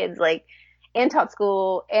houses with kids, like, and taught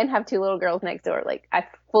school and have 2 little girls next door. Like I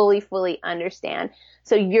fully understand.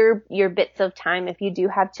 So your bits of time, if you do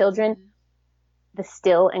have children, the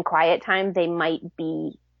still and quiet time, they might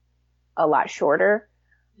be a lot shorter.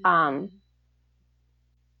 But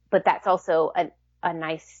that's also a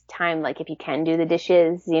nice time. Like if you can do the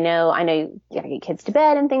dishes, I know you gotta get kids to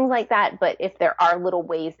bed and things like that. But if there are little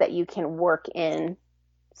ways that you can work in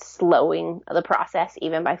slowing the process,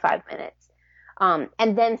 even by 5 minutes,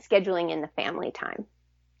 and then scheduling in the family time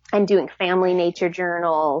and doing family nature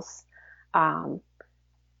journals,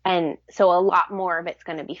 and so a lot more of it's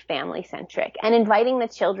going to be family centric and inviting the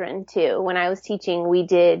children too. When I was teaching, we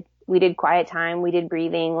did quiet time, we did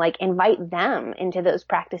breathing, like invite them into those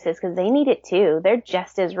practices because they need it too. They're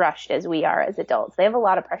just as rushed as we are as adults. They have a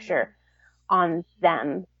lot of pressure on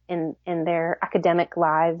them in their academic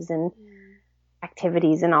lives and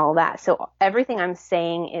activities and all that. So everything I'm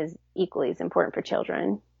saying is equally as important for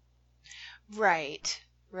children. Right.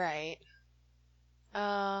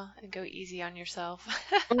 And go easy on yourself.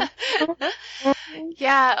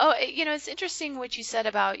 Yeah. Oh, it's interesting what you said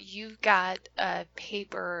about you've got a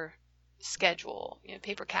paper schedule,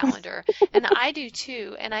 paper calendar, and I do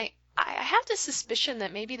too. And I have the suspicion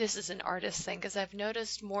that maybe this is an artist thing because I've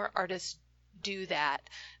noticed more artists do that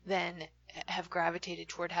than have gravitated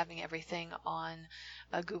toward having everything on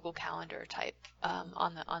a Google Calendar type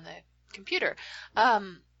on the computer.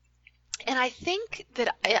 And I think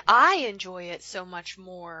that I enjoy it so much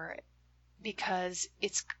more because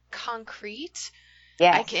it's concrete.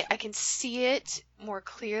 Yes. I can see it more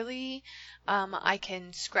clearly. I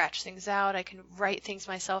can scratch things out. I can write things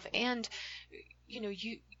myself. And,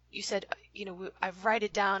 you said, I write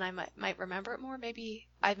it down. I might remember it more. Maybe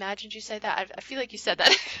I imagined you said that. I feel like you said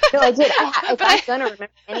that. No, I did. If I'm going to remember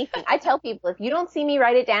anything, I tell people, if you don't see me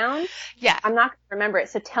write it down, I'm not going to remember it.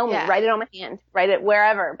 So tell me, write it on my hand, write it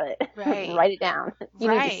wherever, but write it down. You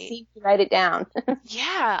need to see me write it down.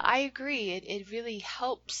 Yeah, I agree. It really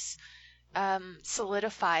helps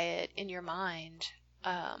solidify it in your mind.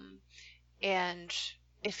 And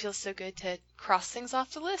it feels so good to cross things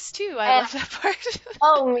off the list too. I love that part.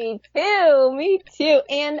 Oh, me too.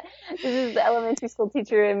 And this is the elementary school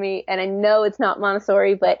teacher in me, and I know it's not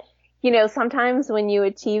Montessori, but sometimes when you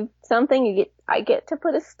achieve something, I get to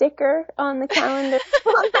put a sticker on the calendar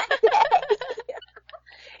on that day.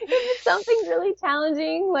 If it's something really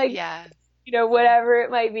challenging, like whatever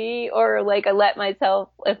it might be, or like I let myself,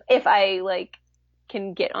 if I like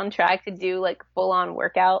can get on track to do like full on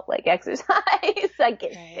workout, like exercise, I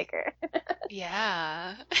get a sticker.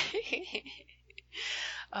 Yeah.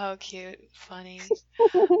 Oh, cute. Funny.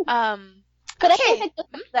 But I think it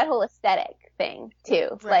goes that whole aesthetic thing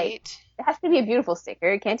too. Right. Like it has to be a beautiful sticker.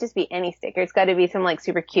 It can't just be any sticker. It's got to be some like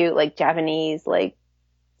super cute, like Japanese, like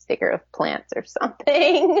sticker of plants or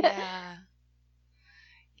something. Yeah.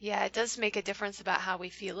 Yeah, it does make a difference about how we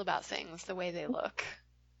feel about things, the way they look.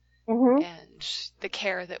 And the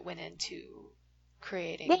care that went into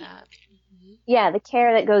creating that. Mm-hmm. Yeah, the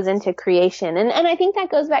care that goes into creation. And I think that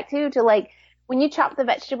goes back too to like when you chop the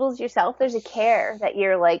vegetables yourself, there's a care that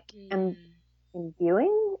you're like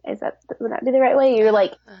imbuing. Would that be the right way? You're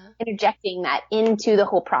like interjecting that into the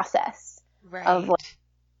whole process of like,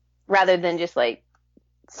 rather than just like,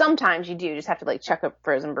 sometimes you do just have to like chuck a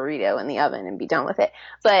frozen burrito in the oven and be done with it.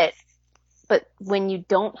 But when you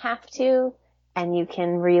don't have to, and you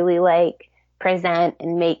can really like present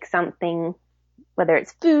and make something whether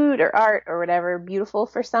it's food or art or whatever, beautiful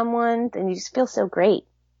for someone, then you just feel so great.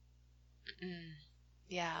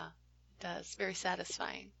 Yeah, it does. Very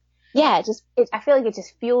satisfying. Yeah, I feel like it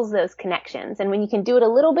just fuels those connections. And when you can do it a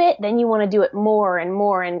little bit, then you want to do it more and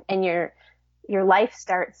more, and your life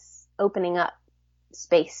starts opening up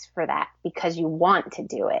space for that because you want to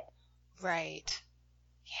do it. Right.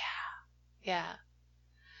 Yeah.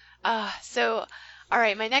 So, all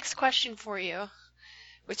right, my next question for you,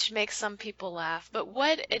 which makes some people laugh, but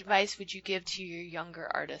what advice would you give to your younger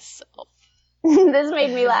artist self? This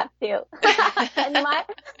made me laugh too. And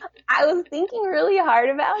I was thinking really hard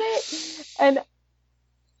about it, and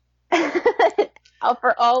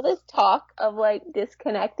for all this talk of like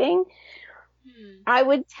disconnecting, I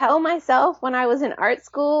would tell myself when I was in art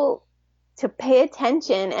school to pay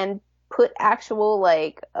attention and put actual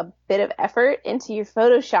like a bit of effort into your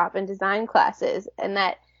Photoshop and design classes, and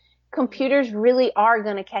that computers really are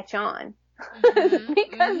going to catch on.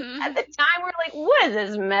 Because at the time we're like, what is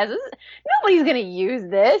this mess? Nobody's going to use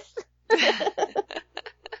this.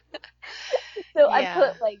 So I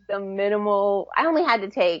put like the minimal, I only had to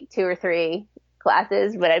take 2 or 3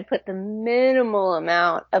 classes, but I'd put the minimal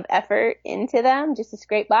amount of effort into them just to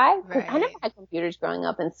scrape by. Because I never had computers growing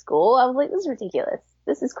up in school. I was like, this is ridiculous.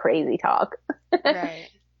 This is crazy talk. Right.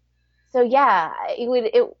 So yeah,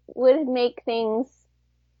 it would make things,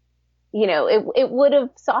 it would have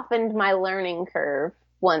softened my learning curve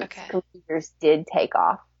once computers did take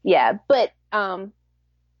off. Yeah. But,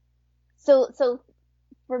 so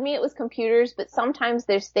for me it was computers, but sometimes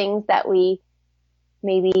there's things that we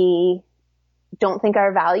maybe don't think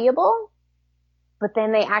are valuable, but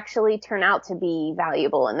then they actually turn out to be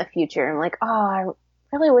valuable in the future. I'm like, oh, I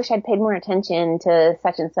really wish I'd paid more attention to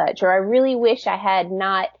such and such, or I really wish I had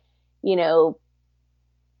not,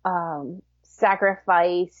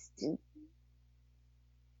 sacrificed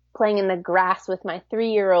playing in the grass with my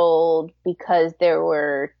 3-year-old because there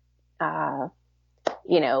were,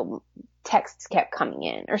 texts kept coming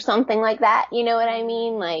in or something like that. You know what I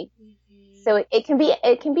mean? Like, so it can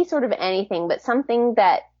be sort of anything, but something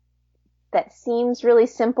that seems really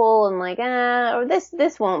simple and like, or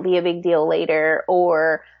this won't be a big deal later,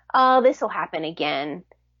 or, oh, this will happen again.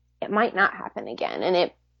 It might not happen again, and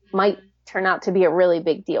it might turn out to be a really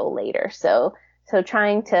big deal later. So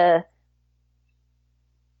trying to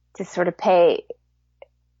sort of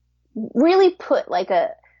really put like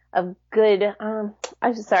a good,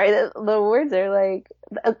 I'm sorry, the words are like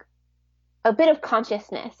a bit of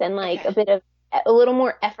consciousness and like a little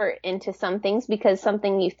more effort into some things, because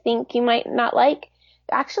something you think you might not like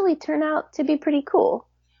actually turn out to be pretty cool.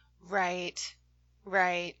 Right.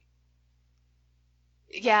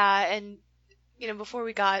 Yeah, and before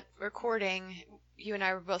we got recording, you and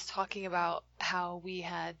I were both talking about how we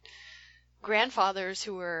had grandfathers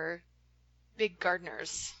who were big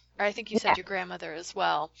gardeners. Or I think you said your grandmother as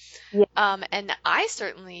well. Yeah. And I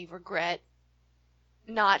certainly regret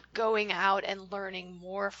not going out and learning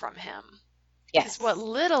more from him. Yes. Because what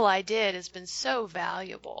little I did has been so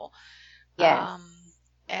valuable. Yes.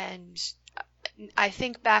 And I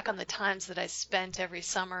think back on the times that I spent every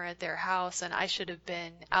summer at their house, and I should have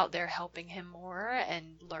been out there helping him more and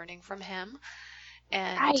learning from him.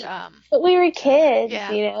 And but we were kids,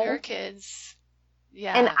 yeah, we were kids.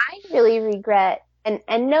 Yeah. And I really regret, and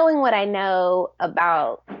knowing what I know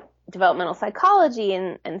about developmental psychology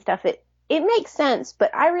and stuff, it makes sense,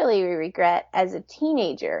 but I really regret as a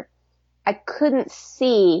teenager, I couldn't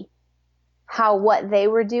see how what they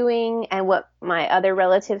were doing and what my other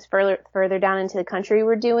relatives further down into the country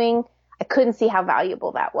were doing, I couldn't see how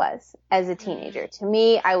valuable that was as a teenager. To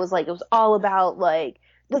me, I was like, it was all about like,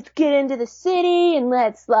 let's get into the city and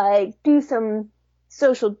let's like do some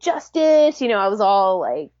social justice. I was all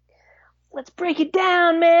like, let's break it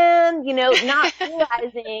down, man. Not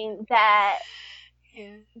realizing that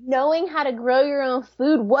knowing how to grow your own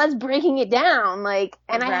food was breaking it down. Like,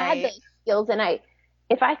 and I had those skills, and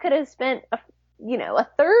if I could have spent a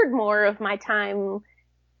third more of my time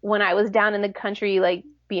when I was down in the country, like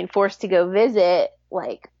being forced to go visit,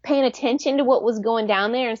 like paying attention to what was going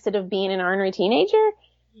down there instead of being an ornery teenager,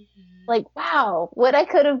 like, wow, what I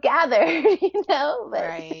could have gathered, But,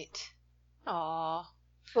 right. Aw.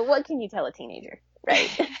 But what can you tell a teenager, right?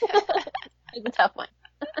 It's a tough one.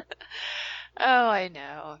 Oh, I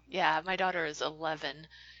know. Yeah, my daughter is 11,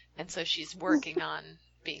 and so she's working on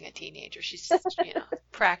being a teenager. She's just,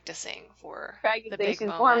 practicing for the big she's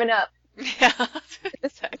moment. Warming up. Yeah,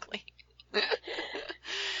 exactly.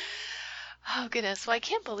 Oh, goodness. Well, I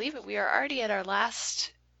can't believe it. We are already at our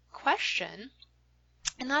last question.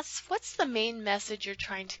 And that's, what's the main message you're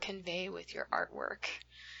trying to convey with your artwork?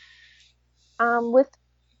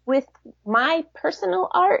 with my personal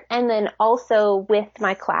art and then also with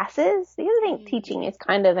my classes, because I think teaching is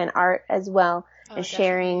kind of an art as well, and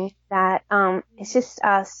sharing that. It's just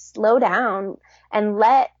slow down and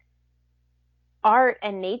let art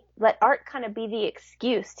kind of be the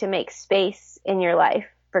excuse to make space in your life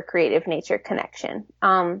for creative nature connection.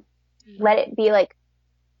 Let it be like,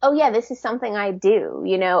 oh yeah, this is something I do,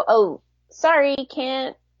 oh, sorry,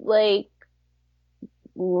 can't go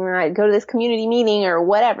to this community meeting or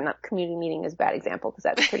whatever. Not community meeting is a bad example because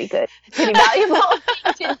that's pretty good, pretty valuable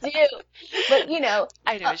thing to do. But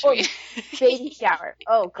I know what you mean. Baby shower.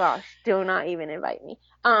 Oh gosh, do not even invite me.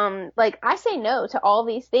 I say no to all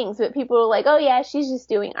these things, but people are like, oh yeah, she's just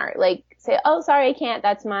doing art. Say, oh sorry, I can't.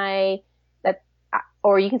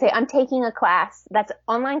 Or you can say, I'm taking a class.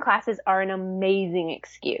 Online classes are an amazing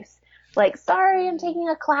excuse. Sorry, I'm taking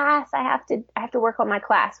a class. I have to work on my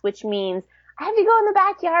class, which means I have to go in the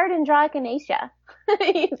backyard and draw echinacea.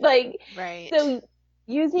 Right. So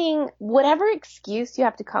using whatever excuse you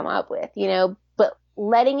have to come up with, but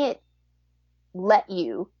letting it let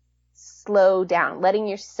you slow down, letting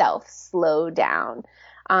yourself slow down,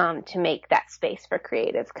 to make that space for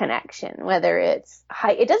creative connection, whether it's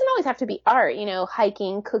it doesn't always have to be art,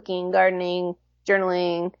 hiking, cooking, gardening,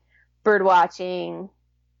 journaling, bird watching.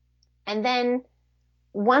 And then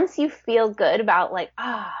once you feel good about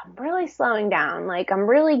I'm really slowing down, I'm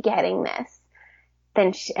really getting this,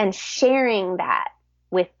 then and sharing that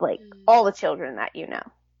with all the children that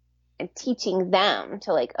and teaching them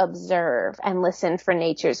to observe and listen for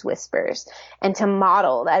nature's whispers and to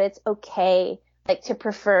model that it's okay to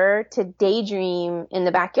prefer to daydream in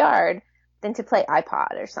the backyard than to play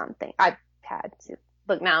iPad or something. iPad.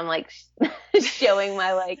 Look, now I'm showing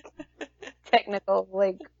my technical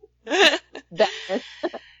badness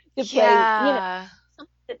to play,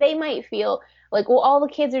 that they might feel well, all the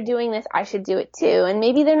kids are doing this, I should do it too. And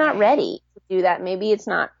maybe they're not ready to do that. Maybe it's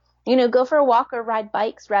not, go for a walk or ride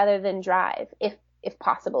bikes rather than drive, if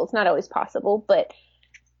possible. It's not always possible, but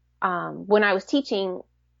when I was teaching,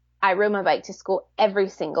 I rode my bike to school every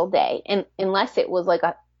single day, and unless it was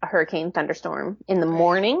a hurricane thunderstorm in the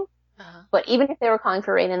morning. But even if they were calling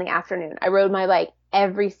for rain in the afternoon, I rode my bike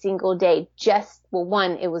every single day.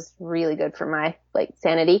 One, it was really good for my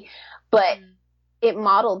sanity, but it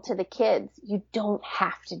modeled to the kids, you don't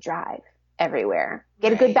have to drive everywhere.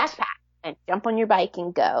 Get a good backpack and jump on your bike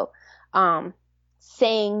and go.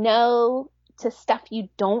 Saying no to stuff you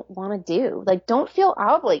don't want to do. Don't feel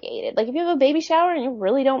obligated. If you have a baby shower and you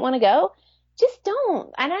really don't want to go, just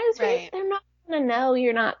don't. And I was they're not going to know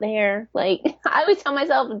you're not there. I always tell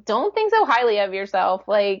myself, don't think so highly of yourself.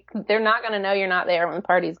 They're not going to know you're not there when the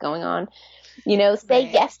party's going on.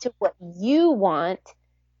 Say yes to what you want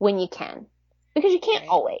when you can, because you can't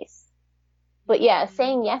always. But yeah,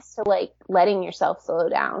 saying yes to letting yourself slow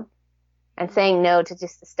down and saying no to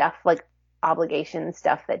just the stuff obligation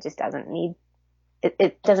stuff that just doesn't need,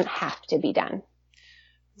 it doesn't have to be done.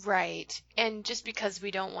 Right. And just because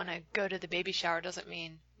we don't want to go to the baby shower doesn't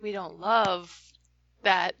mean we don't love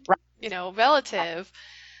that, relative.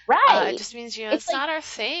 Right. It just means, it's not our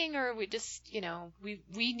thing, or we just, we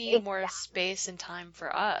need more space and time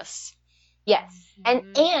for us. Yes.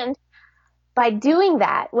 And by doing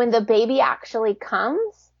that, when the baby actually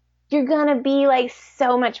comes, you're going to be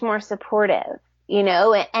so much more supportive,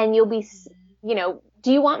 and you'll be,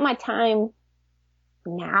 do you want my time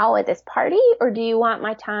now at this party, or do you want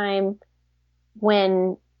my time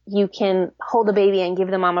when you can hold the baby and give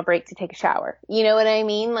the mom a break to take a shower? You know what I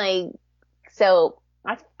mean? So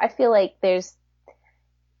I feel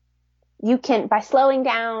you can, by slowing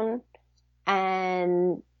down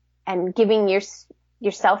and giving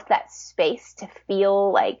yourself that space to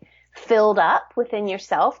feel filled up within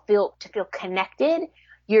yourself, to feel connected,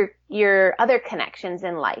 your other connections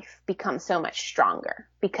in life become so much stronger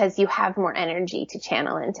because you have more energy to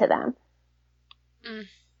channel into them.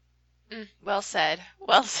 Well said.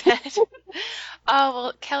 Well said.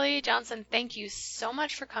 Well, Kelly Johnson, thank you so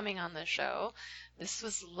much for coming on the show. This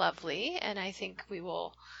was lovely, and I think we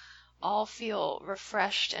will all feel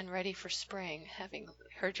refreshed and ready for spring, having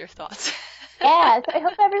heard your thoughts. Yeah, so I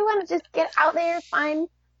hope everyone will just get out there,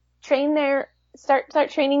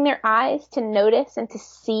 start training their eyes to notice and to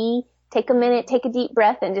see. Take a minute, take a deep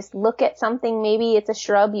breath, and just look at something. Maybe it's a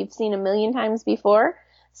shrub you've seen a million times before.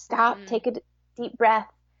 Stop, take a deep breath,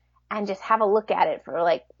 and just have a look at it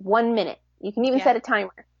for 1 minute. You can even set a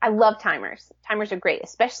timer. I love timers. Timers are great,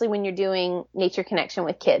 especially when you're doing nature connection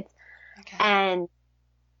with kids. Okay.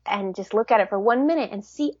 And just look at it for 1 minute and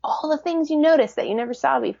see all the things you notice that you never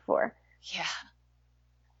saw before. Yeah.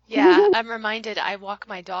 Yeah, I'm reminded I walk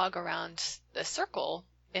my dog around a circle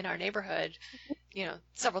in our neighborhood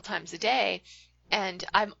several times a day. And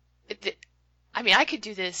I could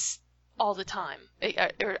do this all the time,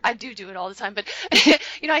 or I do it all the time, but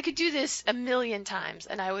I could do this a million times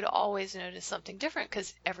and I would always notice something different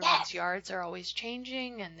because everyone's yards are always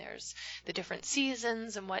changing and there's the different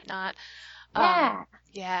seasons and whatnot.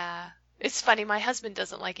 Yeah. It's funny. My husband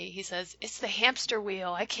doesn't like it. He says, it's the hamster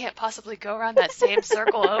wheel. I can't possibly go around that same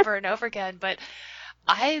circle over and over again. But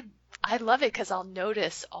I love it because I'll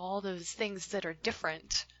notice all those things that are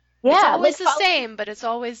different. Yeah. It's always the same, but it's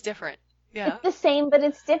always different. Yeah. It's the same, but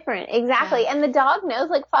it's different. Exactly. Yeah. And the dog knows,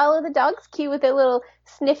 like, follow the dog's cue with their little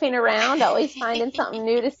sniffing around, always finding something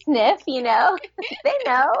new to sniff, They know.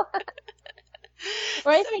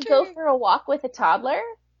 Or I say go for a walk with a toddler.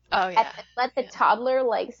 Oh, yeah. Let the toddler,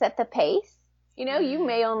 like, set the pace. You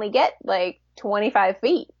may only get, like, 25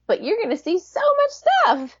 feet, but you're going to see so much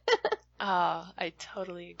stuff. Oh, I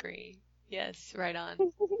totally agree. Yes, right on.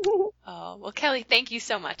 Oh, well, Kelly, thank you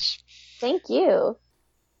so much. Thank you.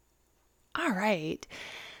 All right.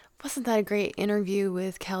 Wasn't that a great interview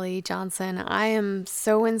with Kelly Johnson? I am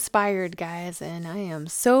so inspired, guys, and I am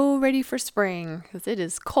so ready for spring because it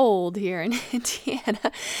is cold here in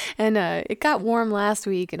Indiana. And it got warm last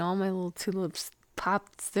week, and all my little tulips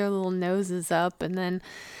popped their little noses up. And then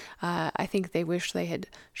I think they wish they had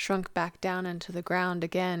shrunk back down into the ground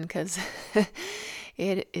again because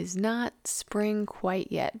it is not spring quite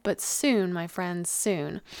yet. But soon, my friends,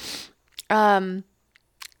 soon.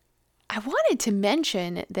 I wanted to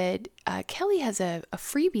mention that Kelly has a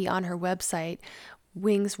freebie on her website,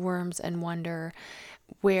 Wings, Worms, and Wonder,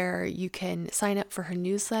 where you can sign up for her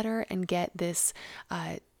newsletter and get this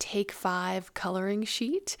Take 5 coloring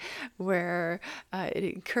sheet where it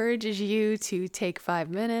encourages you to take 5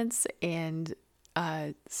 minutes and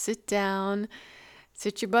sit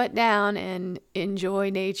your butt down and enjoy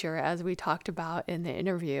nature, as we talked about in the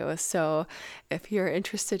interview. So if you're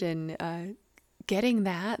interested in getting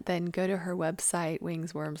that, then go to her website,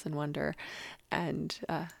 Wings, Worms, and Wonder, and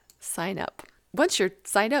sign up. Once you're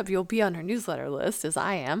signed up, you'll be on her newsletter list, as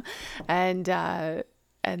I am, and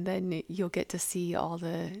then you'll get to see all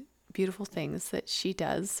the beautiful things that she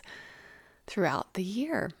does throughout the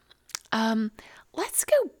year. Let's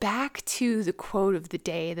go back to the quote of the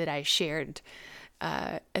day that I shared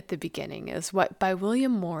at the beginning, is by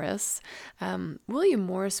William Morris. William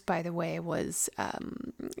Morris, by the way, he was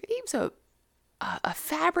a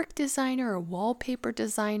fabric designer, a wallpaper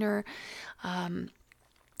designer,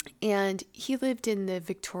 and he lived in the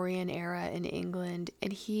Victorian era in England.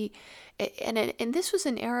 And this was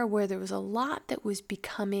an era where there was a lot that was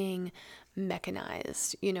becoming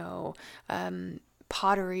mechanized.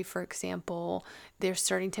 Pottery, for example, they're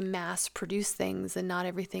starting to mass produce things, and not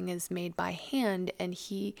everything is made by hand. And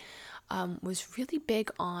he was really big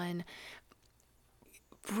on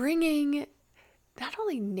bringing not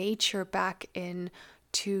only nature back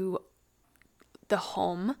into the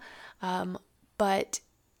home, but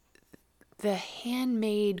the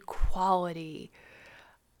handmade quality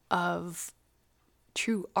of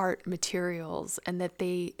true art materials, and that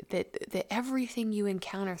everything you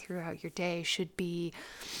encounter throughout your day should be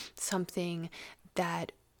something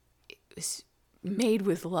that is made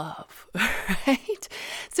with love, right?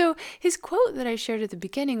 So his quote that I shared at the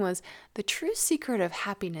beginning was, "The true secret of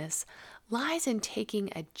happiness lies in taking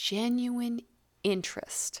a genuine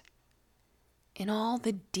interest in all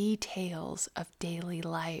the details of daily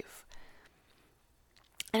life."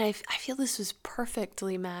 And I feel this was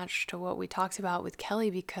perfectly matched to what we talked about with Kelly,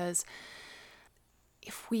 because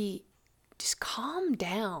if we just calm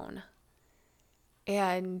down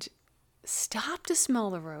and stop to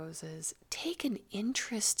smell the roses, take an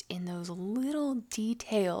interest in those little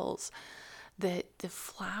details, that the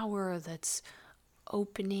flower that's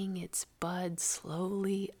opening its bud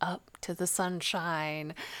slowly up to the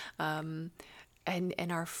sunshine, and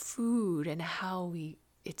our food and how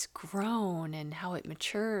it's grown and how it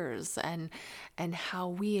matures and how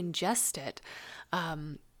we ingest it.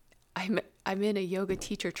 I'm in a yoga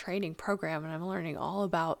teacher training program, and I'm learning all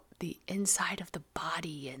about the inside of the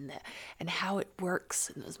body and how it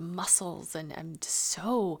works and those muscles, and I'm just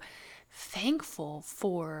so thankful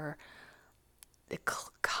for the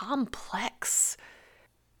complex,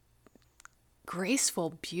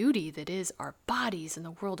 graceful beauty that is our bodies and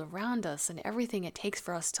the world around us and everything it takes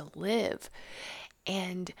for us to live.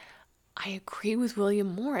 And I agree with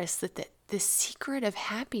William Morris that the secret of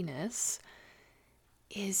happiness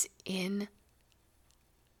is in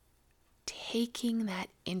taking that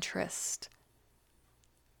interest,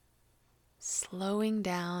 slowing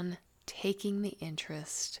down, taking the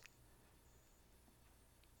interest,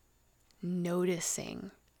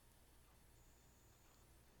 noticing.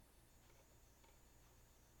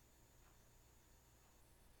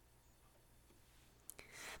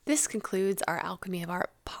 This concludes our Alchemy of Art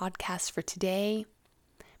podcast for today.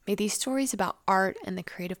 May these stories about art and the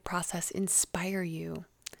creative process inspire you.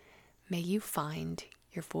 May you find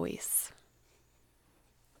your voice.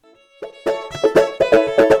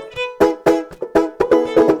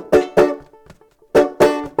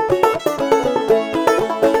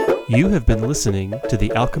 You have been listening to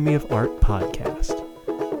the Alchemy of Art podcast.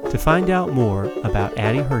 To find out more about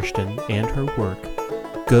Addie Hirschten and her work,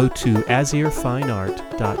 go to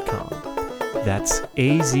azhirfineart.com. That's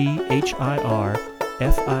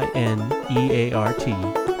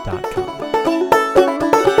azhirfineart.com.